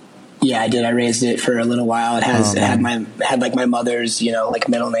while. Yeah, I did. I raised it for a little while. It had like my mother's, you know, like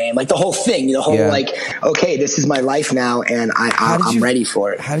middle name, like the whole thing, the whole like, okay, this is my life now, and I'm ready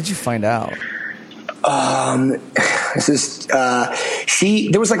for it. How did you find out? This is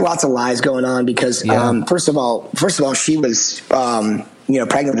there was like lots of lies going on because first of all, she was you know,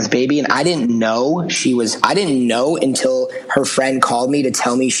 pregnant with this baby, and I didn't know until her friend called me to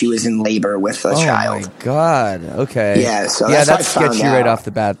tell me she was in labor with a child. Oh my God. Okay. Yeah. So that's sketchy right off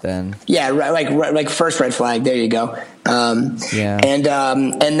the bat then. Yeah. Like first red flag. There you go. And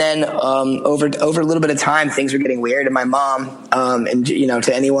then over a little bit of time, things were getting weird, and my mom, and you know,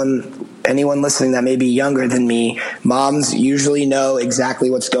 to anyone listening that may be younger than me, moms usually know exactly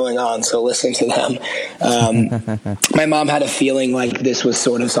what's going on, so listen to them. My mom had a feeling like this was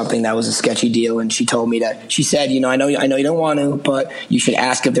sort of something that was a sketchy deal, and she told me that, she said, you know, I know you don't want to, but you should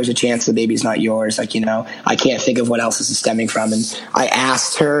ask if there's a chance the baby's not yours. Like, you know, I can't think of what else this is stemming from. And I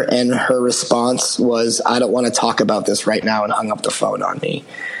asked her, and her response was, I don't want to talk about this right now, and hung up the phone on me.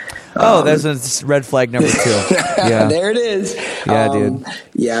 That's a red flag number 2. Yeah. There it is. Yeah, dude.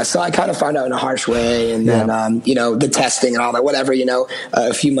 Yeah, so I kind of found out in a harsh way, and then, you know, the testing and all that, whatever, you know,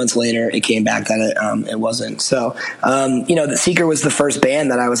 a few months later, it came back that it wasn't. So, you know, the Seeker was the first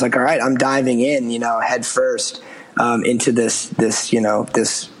band that I was like, all right, I'm diving in, you know, head first into this, you know,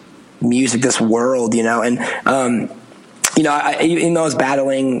 this music, this world, you know, and, you know, even though I was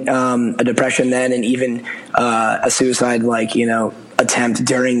battling a depression then, and even a suicide, like, you know, attempt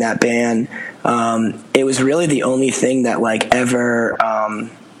during that band, it was really the only thing that like ever,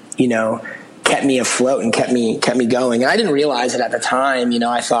 you know, kept me afloat and kept me going. And I didn't realize it at the time. You know,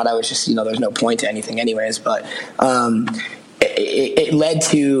 I thought I was just, you know, there's no point to anything anyways, but it led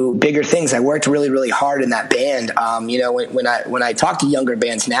to bigger things. I worked really, really hard in that band. You know, when I talk to younger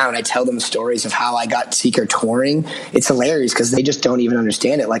bands now and I tell them stories of how I got Seeker touring, it's hilarious because they just don't even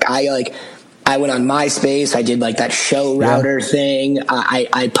understand it. I went on MySpace. I did like that show router thing.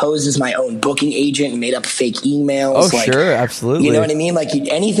 I posed as my own booking agent and made up fake emails. Oh, like, sure. Absolutely. You know what I mean? Like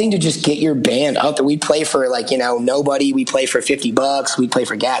anything to just get your band out there. We play for like, you know, nobody. We play for $50. We play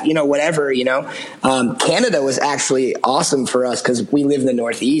for Gap, you know, whatever, you know. Canada was actually awesome for us because we live in the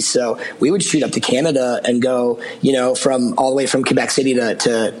Northeast. So we would shoot up to Canada and go, you know, from all the way from Quebec City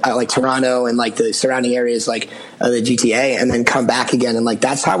to like Toronto and like the surrounding areas, like the GTA, and then come back again. And like,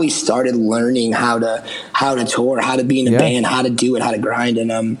 that's how we started learning how to tour, how to be in a band, how to do it, how to grind.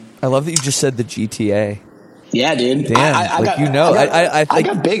 And I love that you just said the GTA. Yeah, dude. Damn, I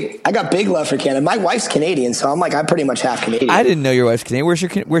got big love for Canada. My wife's Canadian, so I'm pretty much half Canadian. I didn't know your wife's Canadian.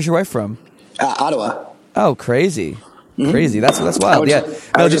 Where's your wife from? Ottawa. Oh, crazy. Crazy. That's wild.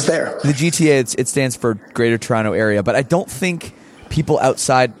 I was just there. The GTA, it stands for Greater Toronto Area, but I don't think people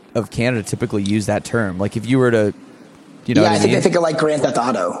outside of Canada typically use that term. Like if you were to, you know, I think of like Grand Theft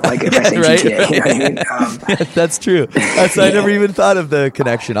Auto. Like if I say right, GTA, right. You know what I mean? That's true. I never even thought of the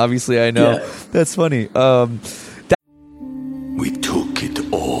connection. Obviously, I know. Yeah. That's funny. We took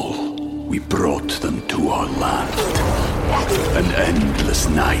it all. We brought them to our land. An endless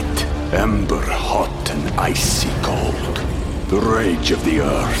night, ember hot and icy cold. The rage of the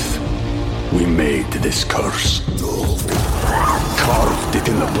earth. We made this curse. Carved it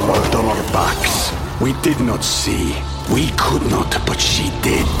in the blood on our backs. We did not see. We could not, but she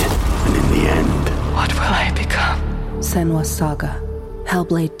did. And in the end... What will I become? Senua's Saga.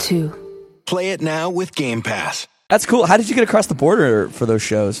 Hellblade 2. Play it now with Game Pass. That's cool. How did you get across the border for those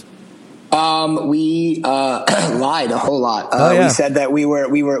shows? We lied a whole lot. Yeah. We said that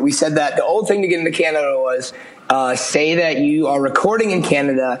we said that the old thing to get into Canada was say that you are recording in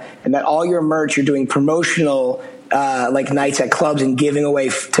Canada and that all your merch you're doing promotional like nights at clubs and giving away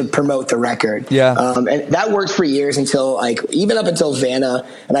to promote the record. Yeah. And that worked for years until even up until Vanna,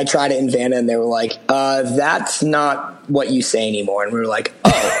 and I tried it in Vanna and they were like, that's not what you say anymore. And we were like,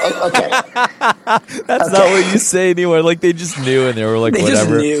 oh, okay. That's not what you say anymore. Like they just knew and they were like, they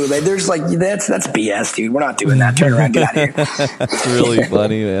whatever. Just knew. Like, there's like, that's BS, dude. We're not doing that. Turn around, get out of here. That's really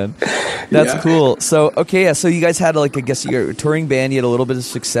funny, man. That's cool. So, so you guys had like, I guess you're a touring band, you had a little bit of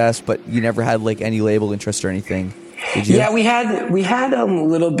success, but you never had like any label interest or anything. Did you? Yeah, we had a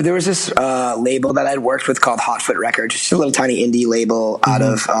little. There was this label that I'd worked with called Hotfoot Records, just a little tiny indie label out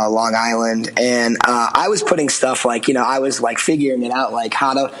of Long Island, and I was putting stuff like, you know, I was like figuring it out, like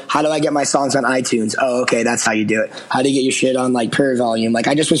how do I get my songs on iTunes? Oh, okay, that's how you do it. How do you get your shit on like Pure Volume? Like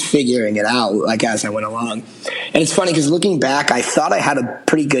I just was figuring it out like as I went along, and it's funny because looking back, I thought I had a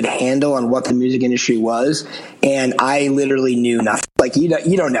pretty good handle on what the music industry was, and I literally knew nothing. Like you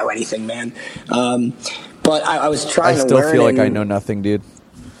don't know anything, man. But I was trying to learn. I still feel like I know nothing, dude.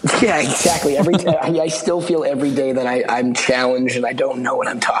 Yeah, exactly. Every day, I still feel every day that I'm challenged and I don't know what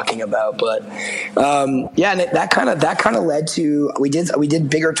I'm talking about. But yeah, and that kind of led to we did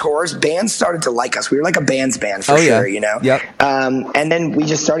bigger tours. Bands started to like us. We were like a band's band for sure, you know. Yep. And then we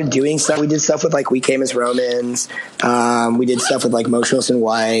just started doing stuff. We did stuff with like We Came as Romans. We did stuff with like Motionless in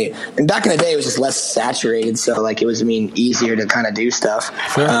White. And back in the day, it was just less saturated, so like it was easier to kind of do stuff.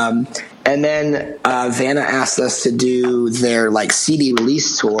 Sure. And then Vanna asked us to do their like CD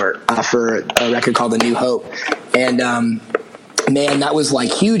release tour for a record called The New Hope, and man, that was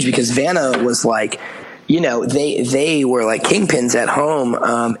like huge because Vanna was like, you know, they were like kingpins at home,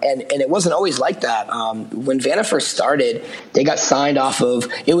 and it wasn't always like that. When Vanna first started, they got signed off of.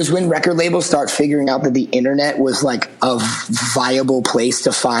 It was when record labels start figuring out that the internet was like a viable place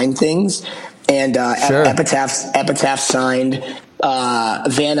to find things, and Epitaph signed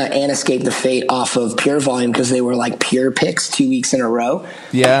Vanna and Escape the Fate off of Pure Volume because they were like Pure picks 2 weeks in a row.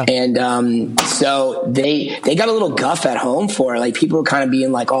 Yeah. And so they got a little guff at home for it. Like people were kind of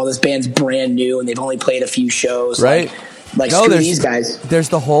being like, oh, this band's brand new and they've only played a few shows. Right. Like screw these guys. There's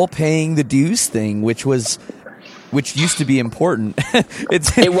the whole paying the dues thing, which used to be important.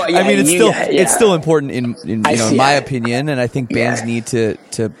 It's still important in my opinion, and I think bands need to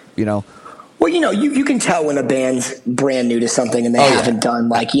Well, you can tell when a band's brand new to something and they haven't done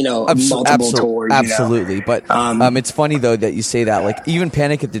multiple tours. Absolutely. But it's funny though that you say that. Like even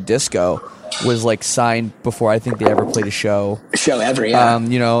Panic at the Disco was like signed before I think they ever played a show ever. Yeah.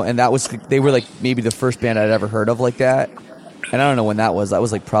 And that was they were like maybe the first band I'd ever heard of like that. And I don't know when that was. That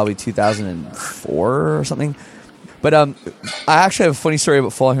was like probably 2004 or something. But I actually have a funny story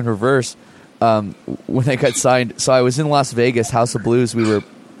about Falling in Reverse. When I got signed, so I was in Las Vegas, House of Blues. We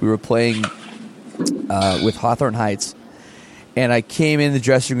were playing with Hawthorne Heights, and I came in the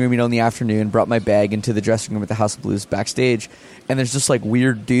dressing room, in the afternoon, brought my bag into the dressing room at the House of Blues backstage, and there's this like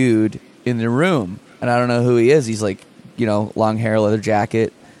weird dude in the room, and I don't know who he is. He's like, long hair, leather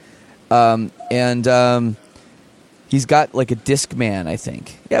jacket, and he's got like a Discman, I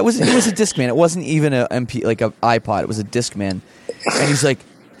think. Yeah, it was a Discman. It wasn't even a MP like an iPod. It was a Discman, and he's like,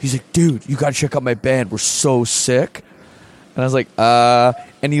 dude, you gotta check out my band. We're so sick. And I was like,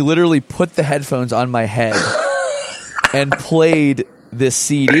 and he literally put the headphones on my head and played this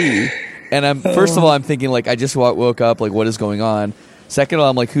CD. And first of all, I'm thinking like, I just woke up. Like, what is going on? Second of all,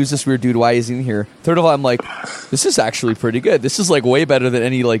 I'm like, who's this weird dude? Why is he in here? Third of all, I'm like, this is actually pretty good. This is like way better than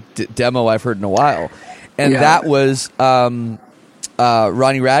any like demo I've heard in a while. And that was Ronnie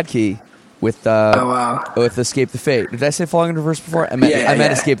Radke with Escape the Fate. Did I say Falling in Reverse before? I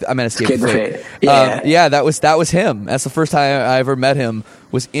meant Escape the Fate. That was him. That's the first time I ever met him.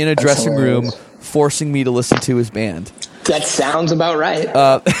 Was in a dressing room forcing me to listen to his band. That sounds about right.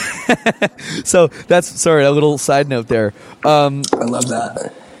 So a little side note there. I love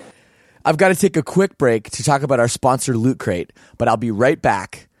that. I've got to take a quick break to talk about our sponsor Loot Crate, but I'll be right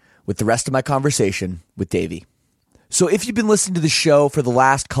back with the rest of my conversation with Davey. So if you've been listening to the show for the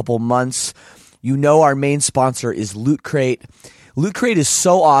last couple months, our main sponsor is Loot Crate. Loot Crate is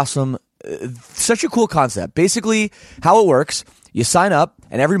so awesome. Such a cool concept. Basically, how it works, you sign up,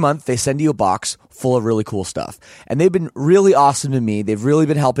 and every month they send you a box full of really cool stuff. And they've been really awesome to me. They've really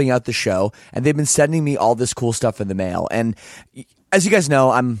been helping out the show, and they've been sending me all this cool stuff in the mail. And as you guys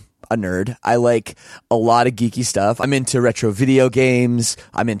know, I'm a nerd. I like a lot of geeky stuff. I'm into retro video games.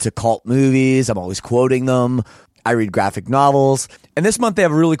 I'm into cult movies. I'm always quoting them. I read graphic novels. And this month they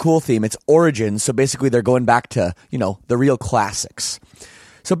have a really cool theme. It's Origins. So basically they're going back to, the real classics.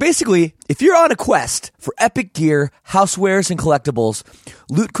 So basically, if you're on a quest for epic gear, housewares, and collectibles,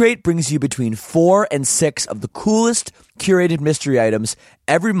 Loot Crate brings you between 4 and 6 of the coolest curated mystery items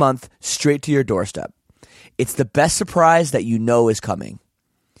every month straight to your doorstep. It's the best surprise that is coming.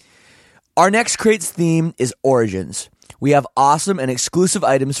 Our next crate's theme is Origins. We have awesome and exclusive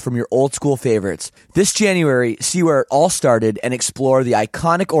items from your old school favorites. This January, see where it all started and explore the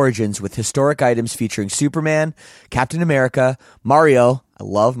iconic Origins with historic items featuring Superman, Captain America, Mario, I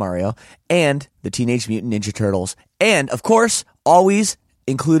love Mario, and the Teenage Mutant Ninja Turtles. And, of course, always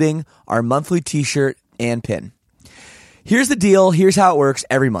including our monthly t-shirt and pin. Here's the deal. Here's how it works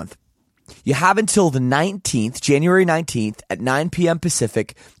every month. You have until the 19th, January 19th at 9 p.m.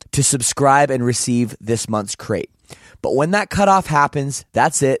 Pacific to subscribe and receive this month's crate. But when that cutoff happens,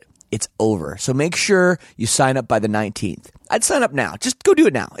 that's it. It's over. So make sure you sign up by the 19th. I'd sign up now. Just go do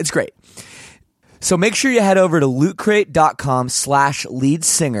it now. It's great. So make sure you head over to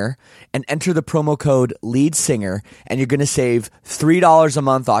lootcrate.com/leadsinger and enter the promo code leadsinger, and you're going to save $3 a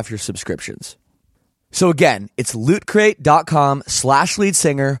month off your subscriptions. So again, it's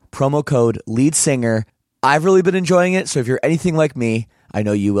lootcrate.com/leadsinger, promo code leadsinger. I've really been enjoying it. So if you're anything like me, I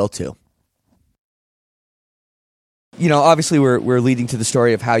know you will too. Obviously we're leading to the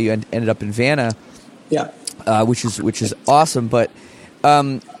story of how you ended up in Vanna, which is awesome. But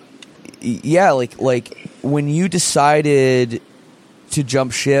like when you decided to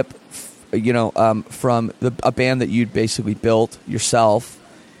jump ship, from a band that you'd basically built yourself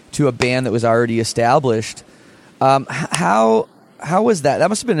to a band that was already established, how was that? That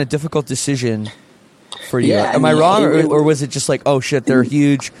must have been a difficult decision for you. Yeah, Am I wrong, or was it just like, oh shit, they're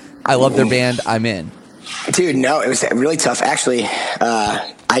huge, I love their band, I'm in? Dude, no, it was really tough. Actually,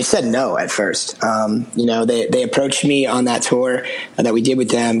 I said no at first. They approached me on that tour that we did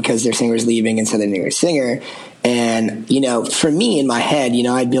with them because their singer was leaving and said they needed a singer. And, for me in my head,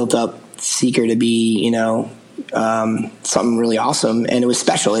 I built up Seeker to be, something really awesome. And it was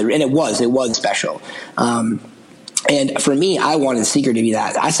special. It was special. And for me, I wanted Seeker to be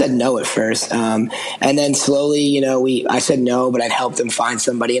that. I said no at first. And then slowly, I said no, but I'd help them find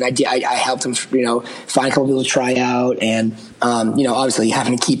somebody. And I helped them, find a couple people to try out. And, obviously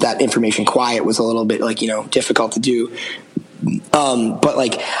having to keep that information quiet was a little bit difficult to do. But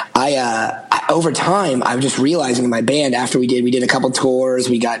like, over time, I was just realizing in my band after we did a couple tours,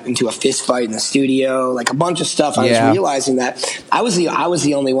 we got into a fist fight in the studio, like a bunch of stuff. I was realizing that I was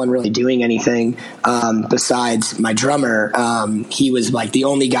the only one really doing anything besides my drummer. He was like the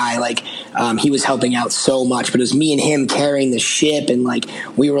only guy, like he was helping out so much, but it was me and him carrying the ship, and like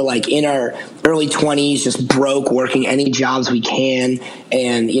we were like in our early 20s, just broke, working any jobs we can,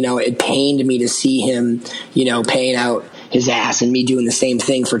 and you know, it pained me to see him, you know, paying out his ass and me doing the same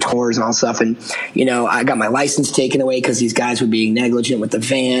thing for tours and all stuff. And, you know, I got my license taken away because these guys were being negligent with the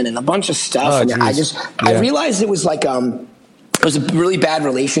van and a bunch of stuff. And I realized it was like, it was a really bad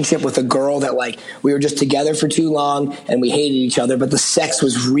relationship with a girl that like we were just together for too long and we hated each other, but the sex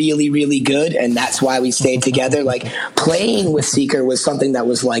was really, really good. And that's why we stayed together. Like playing with Seeker was something that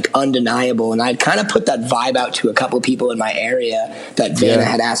was like undeniable. And I'd kind of put that vibe out to a couple people in my area that Vanna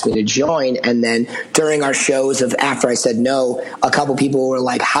had asked me to join. And then during our shows of after I said no, a couple people were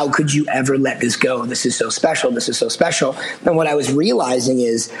like, how could you ever let this go? This is so special. This is so special. And what I was realizing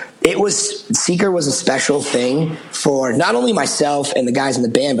is Seeker was a special thing for not only myself and the guys in the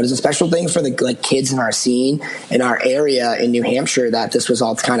band, but it was a special thing for the like kids in our scene, in our area in New Hampshire, that this was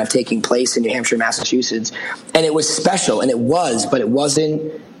all kind of taking place in New Hampshire, Massachusetts. And it was special, and it was, but it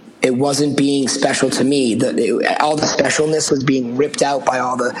wasn't being special to me. All the specialness was being ripped out by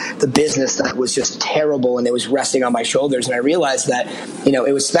all the business that was just terrible, and it was resting on my shoulders. And I realized that, you know,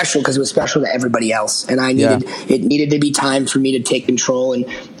 it was special because it was special to everybody else. And it needed to be time for me to take control, and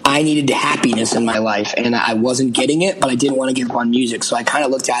I needed happiness in my life, and I wasn't getting it, but I didn't want to give up on music. So I kind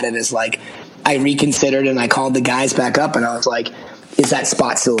of looked at it as like, I reconsidered, and I called the guys back up, and I was like, is that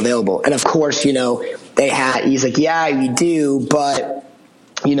spot still available? And of course, you know, he's like, yeah, we do, but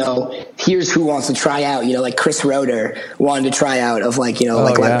you know, here's who wants to try out. You know, like Chris Roeder wanted to try out of like, you know,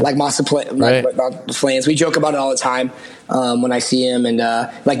 like Massa Flames. We joke about it all the time when I see him, and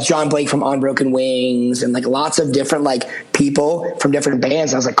like John Blake from Unbroken Wings, and like lots of different like people from different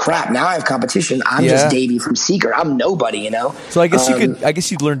bands. I was like, crap, now I have competition. I'm just Davey from Seeker. I'm nobody, you know. So I guess I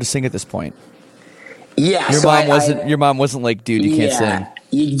guess you'd learn to sing at this point. Yeah. Your mom wasn't like, dude, you can't sing.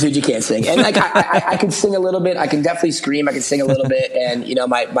 You can't sing. And like I can sing a little bit. I can definitely scream. I can sing a little bit. And you know,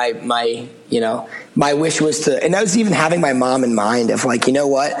 my wish was to, and I was even having my mom in mind of like, you know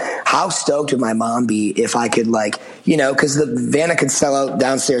what, how stoked would my mom be if I could like, you know, because the Vanna could sell out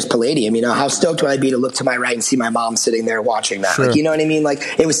downstairs Palladium. You know, how stoked would I be to look to my right and see my mom sitting there watching that? Sure. Like, you know what I mean?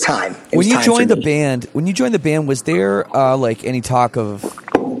 Like it was time. When you joined the band, was there like any talk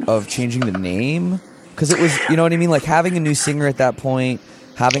of changing the name? Because it was, you know what I mean, like having a new singer at that point.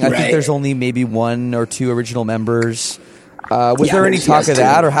 I think there's only maybe one or two original members. Was there any talk of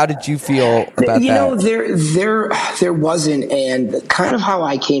that, or how did you feel about that? You know, there wasn't, and kind of how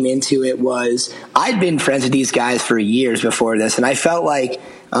I came into it was I'd been friends with these guys for years before this, and I felt like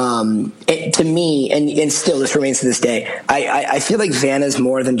to me, and still this remains to this day, I feel like Vanna's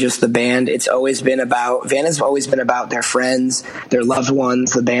more than just the band. Vanna's always been about their friends, their loved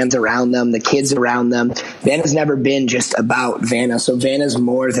ones, the bands around them, the kids around them. Vanna's never been just about Vanna. So Vanna's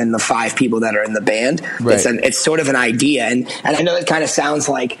more than the 5 people that are in the band. Right. It's sort of an idea. And I know it kind of sounds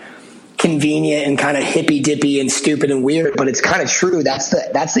like convenient and kind of hippy dippy and stupid and weird, but it's kind of true. That's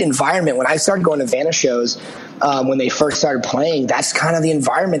the environment. When I started going to Vanna shows, when they first started playing, that's kind of the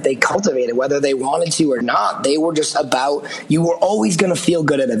environment they cultivated, whether they wanted to or not. They were just about, you were always going to feel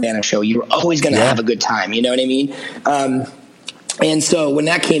good at a Vanna show. You were always going to have a good time. You know what I mean? And so when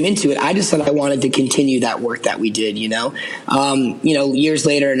that came into it, I just said I wanted to continue that work that we did, you know. Years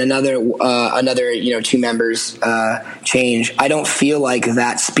later, and another 2 members change. I don't feel like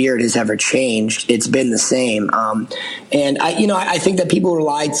that spirit has ever changed. It's been the same. And I think that people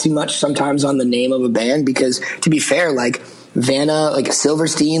rely too much sometimes on the name of a band, because to be fair, like Vanna, like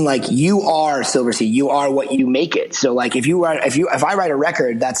Silverstein, like you are Silverstein. You are what you make it. So like if I write a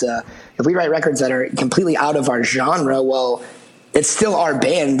record if we write records that are completely out of our genre, well, it's still our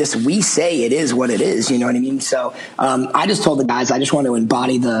band. We say it is what it is. You know what I mean? So I just told the guys I just want to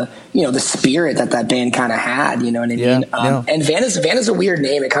embody the spirit that band kind of had. You know what I mean? And Vanna's a weird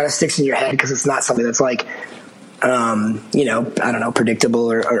name. It kind of sticks in your head because it's not something that's like, I don't know, predictable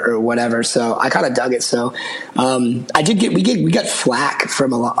or whatever. So I kind of dug it. So we got flack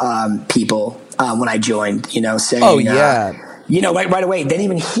from a lot people when I joined. You know, saying, right away, they didn't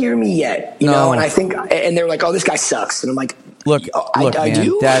even hear me yet. You know, and I think, and they're like, oh, this guy sucks, and I'm like. Look, man, I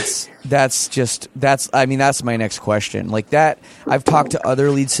do? that's my next question. Like that, I've talked to other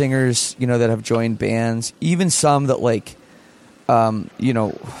lead singers, you know, that have joined bands, even some that look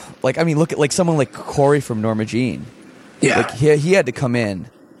at like someone like Corey from Norma Jean. Yeah. Like he had to come in,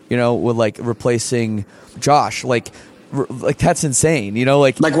 you know, with like replacing Josh. Like like that's insane. You know,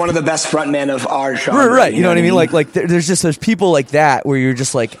 like one of the best frontmen of our genre. Right. You know what I mean? Like there's people like that where you're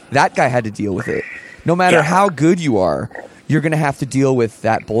just like, that guy had to deal with it. No matter how good you are, you're going to have to deal with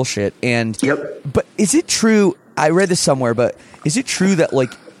that bullshit. And but is it true? I read this somewhere, but is it true that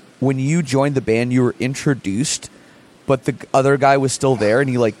like when you joined the band, you were introduced, but the other guy was still there and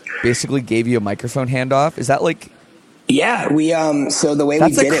he like basically gave you a microphone handoff? Is that like? Yeah, we so the way we did it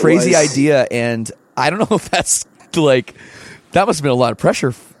was... That's a crazy idea, and I don't know if that's like, that must have been a lot of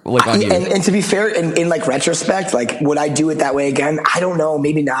pressure like on you. And to be fair, in like retrospect, like would I do it that way again? I don't know,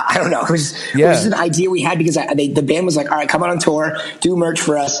 maybe not. I don't know. It was an idea we had because the band was like, all right, come on tour, do merch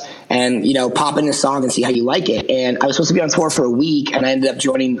for us, and pop in a song and see how you like it. And I was supposed to be on tour for a week, and I ended up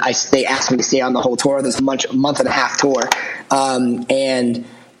joining. They asked me to stay on the whole tour, this month and a half tour,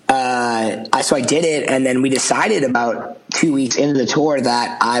 so I did it, and then we decided about 2 weeks into the tour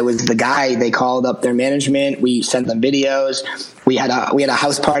that I was the guy. They called up their management. We sent them videos. We had a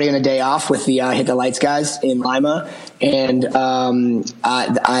house party on a day off with the Hit the Lights guys in Lima, and we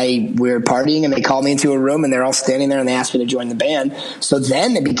were partying, and they called me into a room, and they're all standing there, and they asked me to join the band. So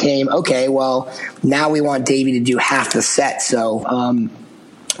then it became, okay, well, now we want Davey to do half the set. So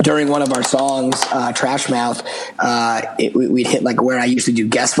during one of our songs, Trash Mouth, we'd hit like where I usually do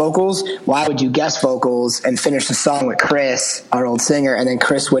guest vocals. Well, I would do guest vocals and finish the song with Chris, our old singer, and then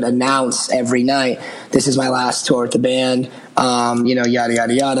Chris would announce every night, this is my last tour with the band, yada,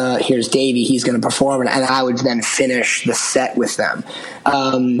 yada, yada. Here's Davey, he's going to perform, and I would then finish the set with them.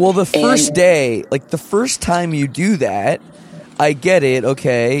 Well, the first day, like the first time you do that, I get it,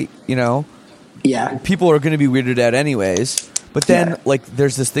 okay, yeah, people are going to be weirded out anyways. But then, like,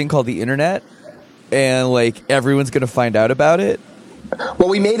 there's this thing called the internet, and, like, everyone's going to find out about it. Well,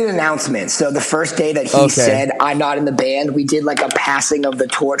 we made an announcement. So the first day that he said, I'm not in the band, we did, like, a passing of the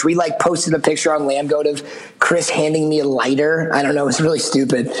torch. We, like, posted a picture on Lambgoat of Chris handing me a lighter. I don't know. It was really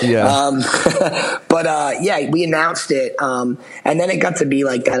stupid. Yeah. We announced it. And then it got to be,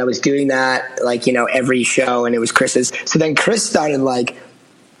 like, that I was doing that, like, every show, and it was Chris's. So then Chris started, like,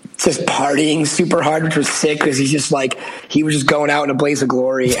 just partying super hard, which was sick because he was just going out in a blaze of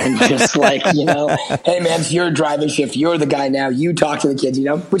glory and just like, hey man, it's your driving shift. You're the guy now. You talk to the kids,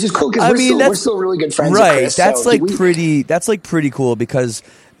 which is cool because we're still really good friends. Right. Chris, that's pretty cool because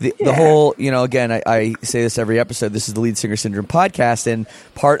the whole, again, I say this every episode, this is the Lead Singer Syndrome podcast, and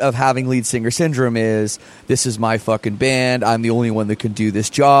part of having Lead Singer Syndrome is, this is my fucking band, I'm the only one that can do this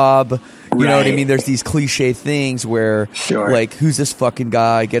job. You know what I mean? There's these cliche things where, like, who's this fucking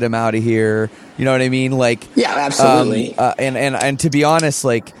guy? Get him out of here. You know what I mean? Like, yeah, absolutely. And to be honest,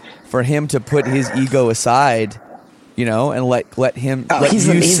 like, for him to put his ego aside, and let him let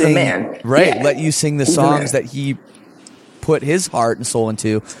you sing, the man. Right? Yeah. Let you sing the songs that he put his heart and soul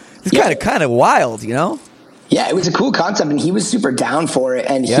into. It's kind of wild, Yeah, it was a cool concept, and he was super down for it.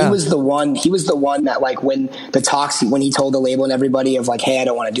 And he was the one that, like, when he told the label and everybody of like, hey, I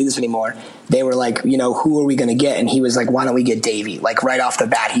don't want to do this anymore, they were like, who are we going to get? And he was like, why don't we get Davey? Like, right off the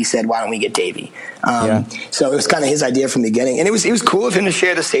bat, he said, why don't we get Davey? So it was kind of his idea from the beginning, and it was cool of him to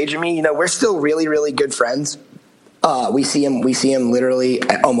share the stage with me. We're still really, really good friends. We see him literally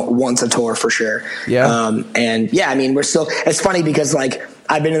almost once a tour for sure. Yeah. We're still, it's funny because like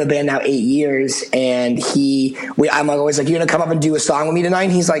I've been in the band now 8 years, and I'm always like, you're going to come up and do a song with me tonight?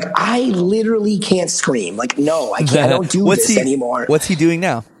 And he's like, I literally can't scream. Like, no, I can't. I don't do this anymore. What's he doing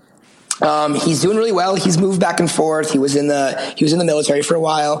now? He's doing really well. He's moved back and forth. He was in the military for a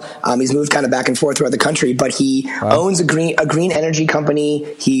while. He's moved kind of back and forth throughout the country, but he owns a green energy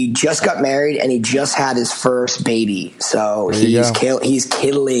company. He just got married, and he just had his first baby. So he's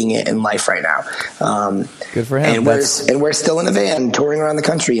killing it in life right now. Good for him. And we're still in a van touring around the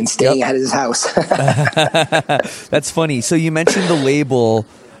country and staying at his house. That's funny. So you mentioned the label.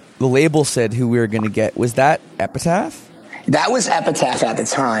 The label said who we were going to get. Was that Epitaph? That was Epitaph at the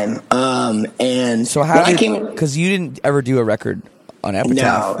time. And so how because you didn't ever do a record on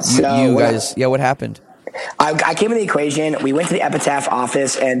Epitaph. No. So what happened? I came in the equation. We went to the Epitaph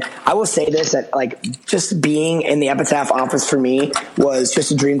office, and I will say this, that like just being in the Epitaph office for me was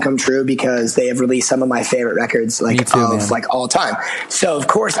just a dream come true, because they have released some of my favorite records like all time. So of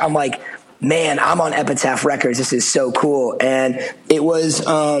course I'm like, man, I'm on Epitaph Records. This is so cool. And it was,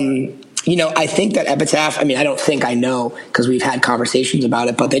 I think that Epitaph, I know because we've had conversations about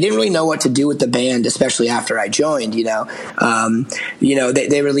it, but they didn't really know what to do with the band, especially after I joined,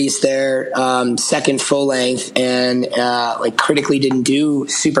 they released their second full length, and critically didn't do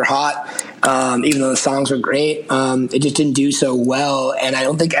super hot. even though the songs were great. It just didn't do so well, and I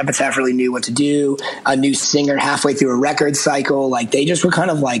don't think Epitaph really knew what to do. A new singer halfway through a record cycle, like they just were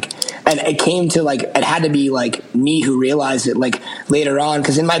kind of like, and it came to like, it had to be like me who realized it like later on,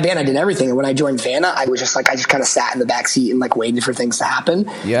 because in my band I did everything, and when I joined Vanna, I was just like, I just kind of sat in the back seat and like waited for things to happen,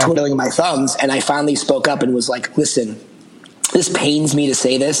 twiddling my thumbs, and I finally spoke up and was like, listen, this pains me to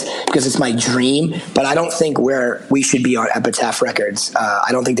say this because it's my dream, but I don't think we should be on Epitaph Records. I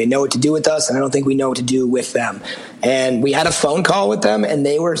don't think they know what to do with us, and I don't think we know what to do with them. And we had a phone call with them, and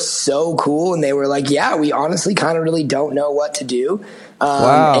they were so cool, and they were like, yeah, we honestly kind of really don't know what to do.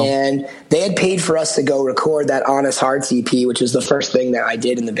 Wow. And they had paid for us to go record that Honest Hearts EP, which was the first thing that I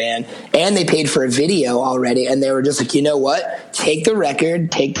did in the band. And they paid for a video already. And they were just like, you know what? Take the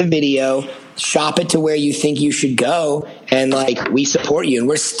record, take the video, shop it to where you think you should go. And like, we support you. And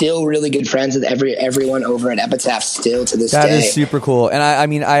we're still really good friends with everyone over at Epitaph still to this day. That is super cool. And I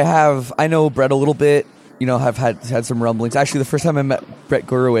mean, I know Brett a little bit, you know, have had some rumblings. Actually, the first time I met Brett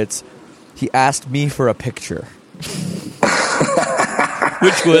Gurewitz, he asked me for a picture.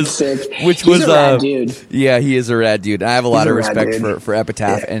 Which was a rad dude. Yeah, he is a rad dude. I have a lot of respect for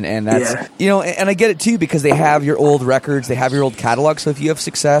Epitaph, and that's you know, and I get it too, because they have your old records, they have your old catalog. So if you have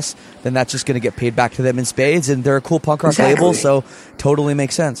success, then that's just going to get paid back to them in spades, and they're a cool punk rock label, so totally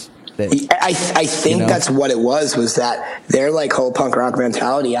makes sense. I think that's what it was that their like whole punk rock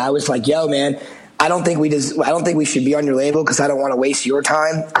mentality. I was like, yo, man, I don't think we should be on your label because I don't want to waste your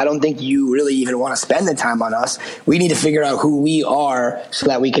time. I don't think you really even want to spend the time on us. We need to figure out who we are so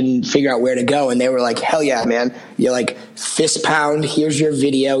that we can figure out where to go. And they were like, hell yeah, man. You're like, fist pound. Here's your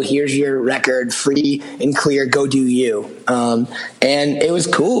video. Here's your record. Free and clear. Go do you. And it was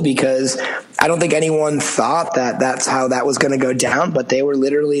cool because I don't think anyone thought that that's how that was going to go down, but they were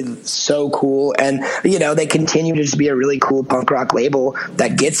literally so cool. And, you know, they continue to just be a really cool punk rock label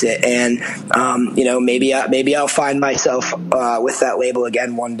that gets it. And, you know, maybe I'll find myself with that label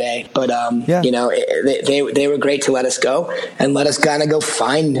again one day. But, you know, they were great to let us go and let us kind of go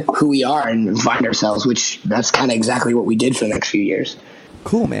find who we are and find ourselves, which that's kind of exactly what we did for the next few years.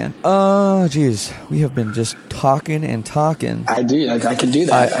 Cool, man. Geez, we have been just talking and talking. I do. I can do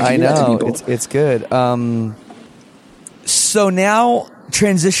that. I know. It's good. So now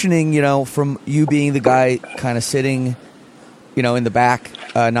transitioning, you know, from you being the guy kind of sitting, you know, in the back,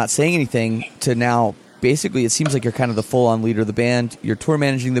 not saying anything, to now basically it seems like you're kind of the full-on leader of the band. You're tour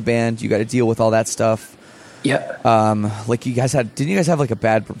managing the band. You got to deal with all that stuff. Yeah. Like you guys didn't you guys have like a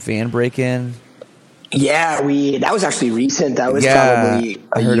bad van break-in? Yeah, that was actually recent. That was probably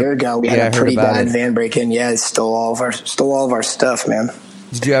a year ago. We had a pretty bad van break-in. Yeah, it stole all of our stuff, man.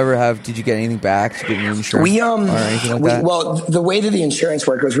 Did you get anything back? Did you get any insurance or anything like that? Well, the way that the insurance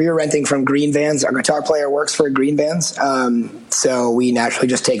worked was we were renting from Green Vans. Our guitar player works for Green Vans. So we naturally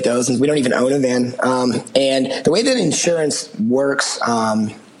just take those, and we don't even own a van. And the way that insurance works,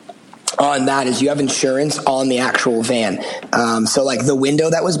 on that is you have insurance on the actual van. So like the window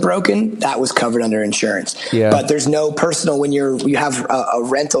that was broken, that was covered under insurance. Yeah. But there's no personal, when you have a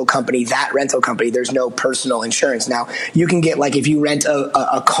rental company, there's no personal insurance. Now you can get, like, if you rent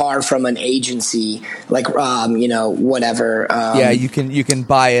a car from an agency, like, you know, whatever. You can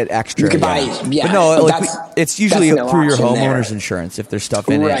buy it extra. You can buy it. Yeah. But no, like, it's usually through your homeowner's insurance if there's stuff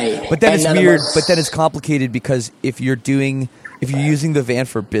in it. But then it's weird, but then it's complicated because if you're using the van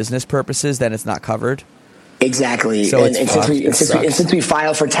for business purposes, then it's not covered. Exactly. So and since we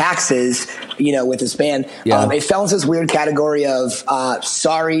file for taxes, you know, with this band, it fell into this weird category of,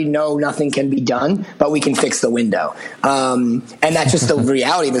 sorry, no, nothing can be done, but we can fix the window. And that's just the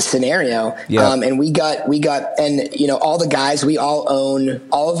reality of the scenario. And we got, and you know, all the guys,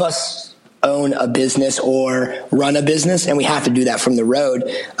 all of us own a business or run a business, and we have to do that from the road.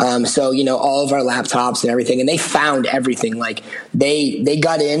 So, you know, all of our laptops and everything, and they found everything. Like they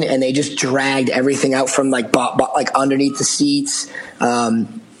got in and they just dragged everything out from like underneath the seats.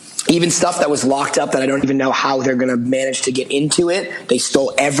 Even stuff that was locked up that I don't even know how they're going to manage to get into it. They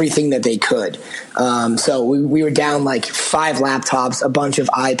stole everything that they could. So we were down like 5 laptops, a bunch of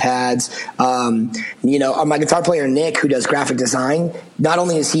iPads. You know, my guitar player, Nick, who does graphic design, not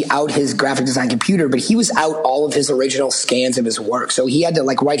only is he out his graphic design computer, but he was out all of his original scans of his work. So he had to,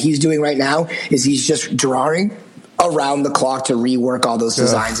 like, what he's doing right now is he's just drawing around the clock to rework all those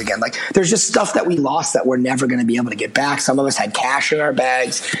designs again. Like, there's just stuff that we lost that we're never going to be able to get back. Some of us had cash in our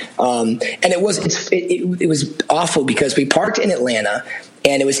bags. And it was awful because we parked in Atlanta,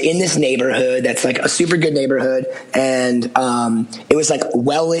 and it was in this neighborhood that's like a super good neighborhood. And it was like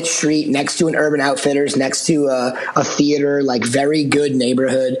well-lit street next to an Urban Outfitters, next to a theater, like very good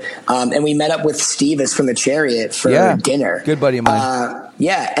neighborhood. And we met up with Stevis from the Chariot for dinner. Good buddy of mine.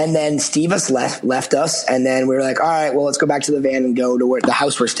 Yeah, and then Steve left us, and then we were like, all right, well, let's go back to the van and go to the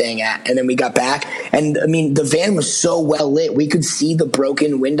house we're staying at. And then we got back, and I mean, the van was so well lit, we could see the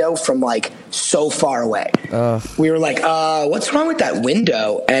broken window from like so far away. We were like, what's wrong with that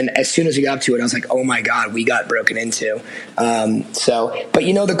window? And as soon as we got up to it, I was like, oh my God, we got broken into. But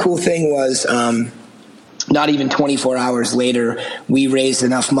you know, the cool thing was, not even 24 hours later, we raised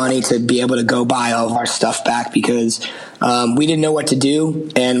enough money to be able to go buy all of our stuff back because we didn't know what to do.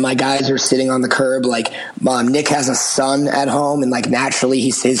 And my guys were sitting on the curb. Like, Nick has a son at home, and like naturally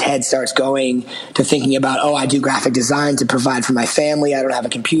his head starts going to thinking about, oh, I do graphic design to provide for my family. I don't have a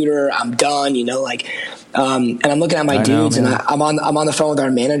computer. I'm done, you know, like, and I'm looking at my dudes, and I'm on the phone with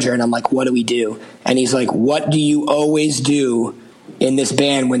our manager, and I'm like, what do we do? And he's like, what do you always do in this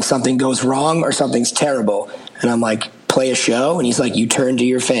band when something goes wrong or something's terrible? And I'm like, play a show. And he's like, you turn to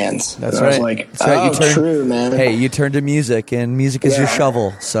your fans. That's and right. I was like, That's right. Oh, true, man. Hey, you turn to music, and music is your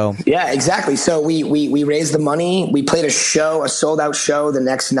shovel. So yeah, exactly. So we raised the money. We played a sold out show the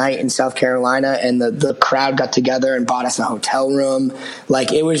next night in South Carolina, and the crowd got together and bought us a hotel room.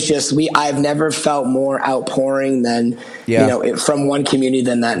 Like, it was just, I've never felt more outpouring than, you know, from one community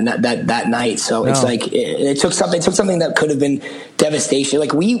than that night. So it's like, it took something that could have been devastation.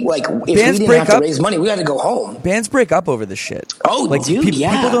 Like, if we didn't have to raise money, we had to go home. Bands break up over this shit. Oh, like, dude,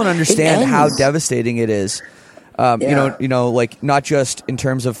 people don't understand how devastating it is. You know, like, not just in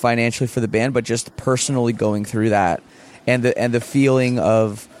terms of financially for the band, but just personally going through that, and the feeling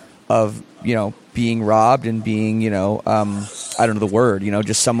of you know, being robbed and being, you know, I don't know the word, you know,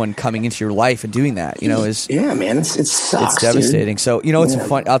 just someone coming into your life and doing that, you know, is man, it sucks. It's devastating. Dude. So, you know,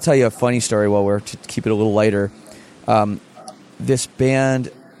 I'll tell you a funny story while we're to keep it a little lighter. This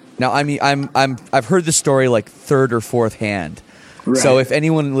band. Now, I mean, I've heard this story like third or fourth hand. Right. So if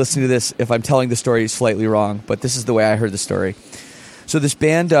anyone listening to this, if I'm telling the story slightly wrong, but this is the way I heard the story. So this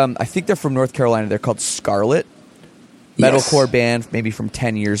band, I think they're from North Carolina. They're called Scarlet. Metalcore band, maybe from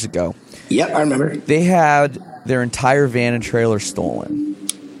 10 years ago. Yep, I remember. They had their entire van and trailer stolen.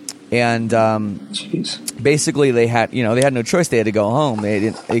 And basically they had no choice. They had to go home.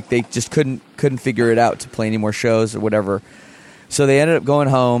 They just couldn't figure it out to play any more shows or whatever. So they ended up going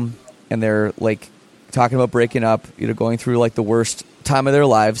home, and they're like talking about breaking up, you know, going through like the worst time of their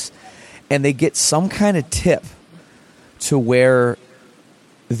lives, and they get some kind of tip to where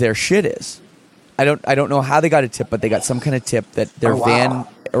their shit is. I don't know how they got a tip, but they got some kind of tip that their van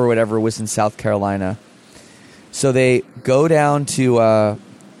or whatever was in South Carolina. So they go down to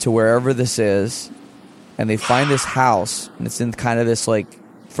wherever this is, and they find this house, and it's in kind of this, like,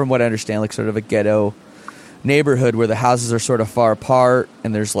 from what I understand, like sort of a ghetto neighborhood where the houses are sort of far apart,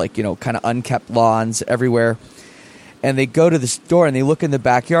 and there's, like, you know, kind of unkept lawns everywhere. And they go to this door, and they look in the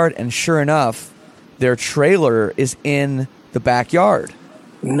backyard, and sure enough, their trailer is in the backyard.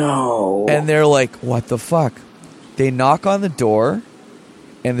 No. And they're like, what the fuck? They knock on the door,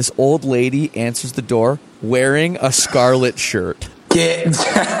 and this old lady answers the door wearing a Scarlet shirt.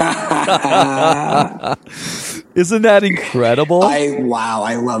 Isn't that incredible?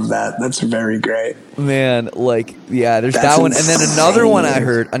 I love that. That's very great. Man, like, yeah, there's that one. And then another one I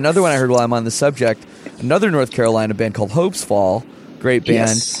heard while I'm on the subject, another North Carolina band called Hope's Fall, great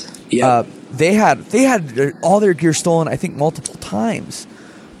band. Yes. Yep. They had all their gear stolen, I think, multiple times.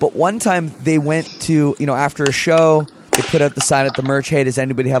 But one time they went to, you know, after a show, they put out the sign at the merch, hey, does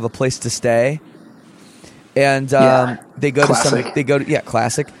anybody have a place to stay? And they go classic.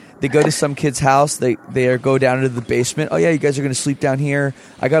 Classic. They go to some kid's house. They go down into the basement. Oh yeah, you guys are going to sleep down here.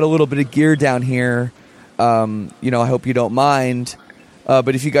 I got a little bit of gear down here. You know, I hope you don't mind.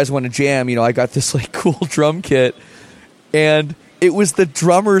 But if you guys want to jam, you know, I got this like cool drum kit, and it was the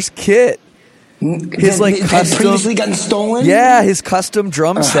drummer's kit. His like custom, previously gotten stolen. Yeah, his custom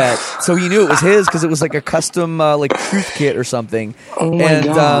drum set. So he knew it was his because it was like a custom like truth kit or something. Oh my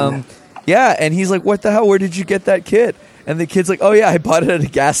God. Yeah, and he's like, what the hell? Where did you get that kit? And the kid's like, oh, yeah, I bought it at a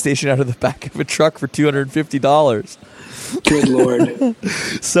gas station out of the back of a truck for $250. Good Lord.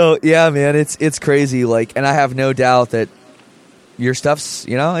 So, yeah, man, it's crazy. Like, and I have no doubt that your stuff's,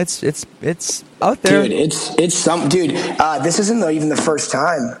 you know, it's out there. Dude, it's some dude. This isn't even the first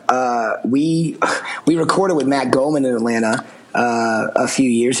time. We recorded with Matt Goldman in Atlanta a few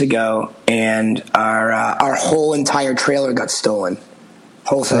years ago, and our whole entire trailer got stolen.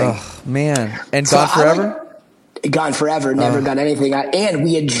 Whole thing. Oh, man. And so gone forever? Gone forever. Never got anything. And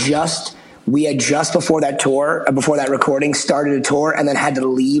we had just we had just before that recording started a tour and then had to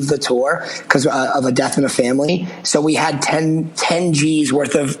leave the tour because of a death in the family. So we had 10 G's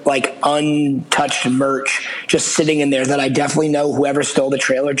worth of like untouched merch just sitting in there that I definitely know whoever stole the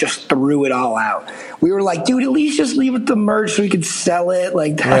trailer just threw it all out. We were like, dude, at least just leave it the merch so we could sell it.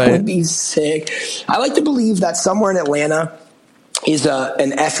 Like that would be sick. I like to believe that somewhere in Atlanta is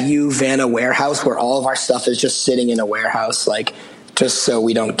an FU Vanna warehouse where all of our stuff is just sitting in a warehouse, like just so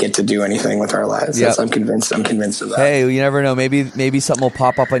we don't get to do anything with our lives. Yep. I'm convinced of that. Hey, you never know. Maybe something will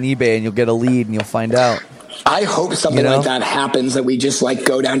pop up on eBay and you'll get a lead and you'll find out. I hope something like that happens, that we just like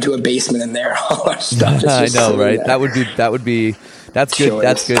go down to a basement and there all our stuff is just I know, right? There. That's good.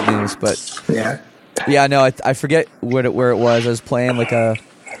 That's good news. But yeah, no, I forget where it was. I was playing like a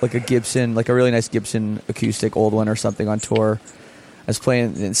Gibson, like a really nice Gibson acoustic old one or something on tour. I was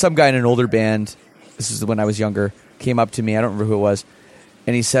playing, and some guy in an older band, this is when I was younger, came up to me, I don't remember who it was,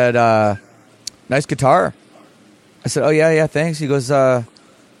 and he said, nice guitar. I said, oh yeah, thanks. He goes, how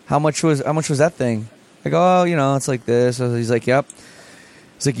much was that thing? I go, oh, it's like this. He's like, yep.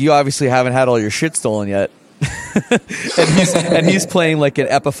 He's like, you obviously haven't had all your shit stolen yet. and he's playing like an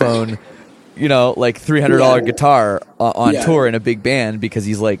Epiphone, like $300 guitar on tour in a big band, because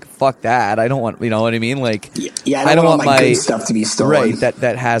he's like, fuck that. I don't want, you know what I mean? Like, I don't want my good stuff to be stolen. Right.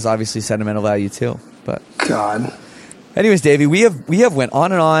 That has obviously sentimental value too. But God. Anyways, Davey, we have went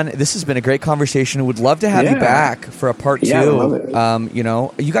on and on. This has been a great conversation. Would love to have you back for a part 2. Yeah, I love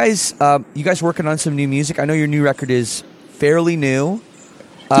it. You guys working on some new music. I know your new record is fairly new.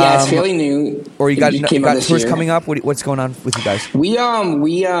 Yeah, it's fairly new. Or you got tours coming up? What's going on with you guys?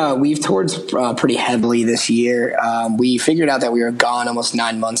 We've toured pretty heavily this year. We figured out that we were gone almost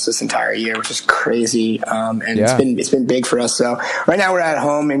 9 months this entire year, which is crazy. It's been big for us. So right now we're at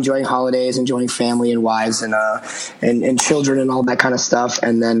home enjoying holidays, enjoying family and wives and children and all that kind of stuff.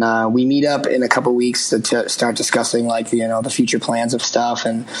 And then we meet up in a couple weeks to start discussing like the future plans of stuff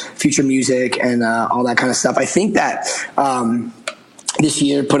and future music and all that kind of stuff. I think that this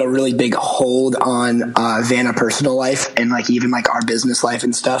year put a really big hold on Vanna personal life and like even like our business life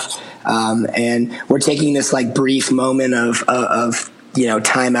and stuff. And we're taking this like brief moment of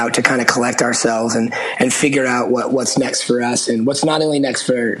time out to kind of collect ourselves and figure out what's next for us and what's not only next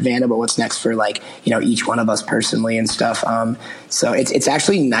for Vanna, but what's next for like, each one of us personally and stuff. So it's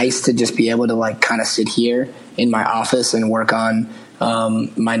actually nice to just be able to like kind of sit here in my office and work on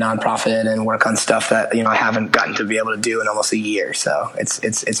my nonprofit and work on stuff that I haven't gotten to be able to do in almost a year. So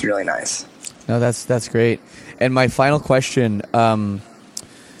it's really nice. No, that's great. And my final question: do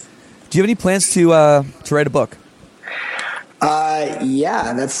you have any plans to write a book?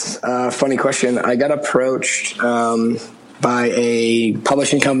 Yeah, that's a funny question. I got approached by a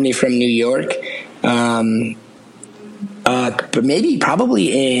publishing company from New York, but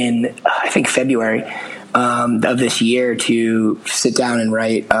probably in I think February. Of this year to sit down and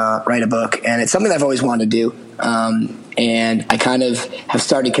write a book, and it's something that I've always wanted to do. And I kind of have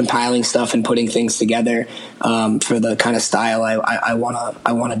started compiling stuff and putting things together for the kind of style I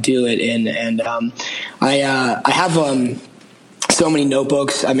want to do it in. And I have so many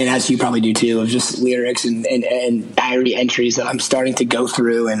notebooks, I mean, as you probably do too, of just lyrics and diary entries that I'm starting to go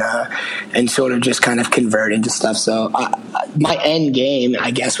through and sort of just kind of convert into stuff. So my end game,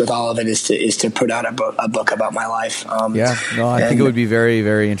 I guess, with all of it is to put out a book about my life. I think it would be very,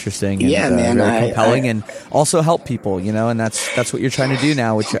 very interesting. And, very compelling, and also help people, and that's what you're trying to do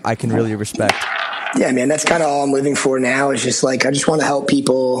now, which I can really respect. Yeah, man, that's kind of all I'm living for now. Is just like I just want to help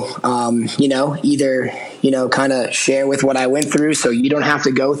people, either kind of share with what I went through, so you don't have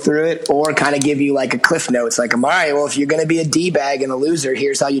to go through it, or kind of give you like a cliff notes, like, all right, well, if you're going to be a D-bag and a loser,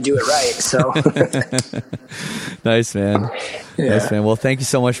 here's how you do it right. So nice, man. Yeah. Nice, man. Well, thank you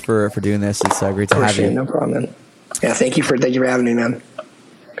so much for doing this. It's great to have you. No problem, man. Yeah, thank you for having me, man.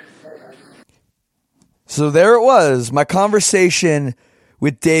 So there it was, my conversation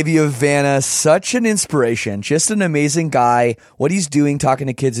with Davey of Vanna. Such an inspiration, just an amazing guy. What he's doing, talking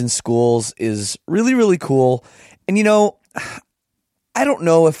to kids in schools, is really, really cool. And I don't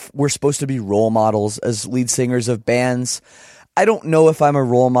know if we're supposed to be role models as lead singers of bands. I don't know if I'm a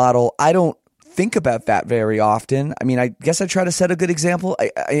role model. I don't think about that very often. I mean, I guess I try to set a good example,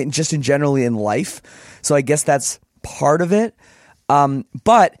 I just in generally in life. So I guess that's part of it.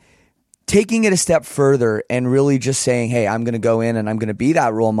 But taking it a step further and really just saying, hey, I'm going to go in and I'm going to be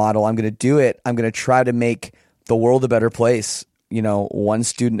that role model. I'm going to do it. I'm going to try to make the world a better place, one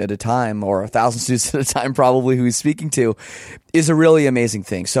student at a time, or 1,000 students at a time, probably, who he's speaking to, is a really amazing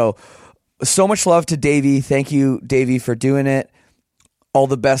thing. So much love to Davey. Thank you, Davey, for doing it. All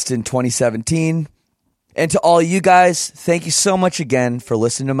the best in 2017. And to all you guys, thank you so much again for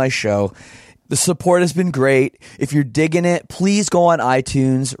listening to my show. The support has been great. If you're digging it, please go on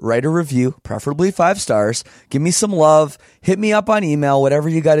iTunes, write a review, preferably 5 stars. Give me some love. Hit me up on email, whatever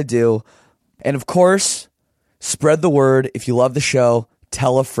you got to do. And of course, spread the word. If you love the show,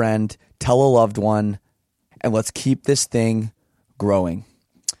 tell a friend, tell a loved one, and let's keep this thing growing.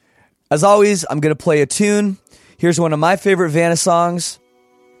 As always, I'm going to play a tune. Here's one of my favorite Vanna songs.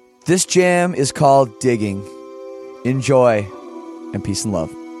 This jam is called Digging. Enjoy, and peace and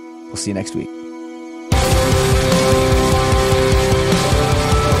love. We'll see you next week.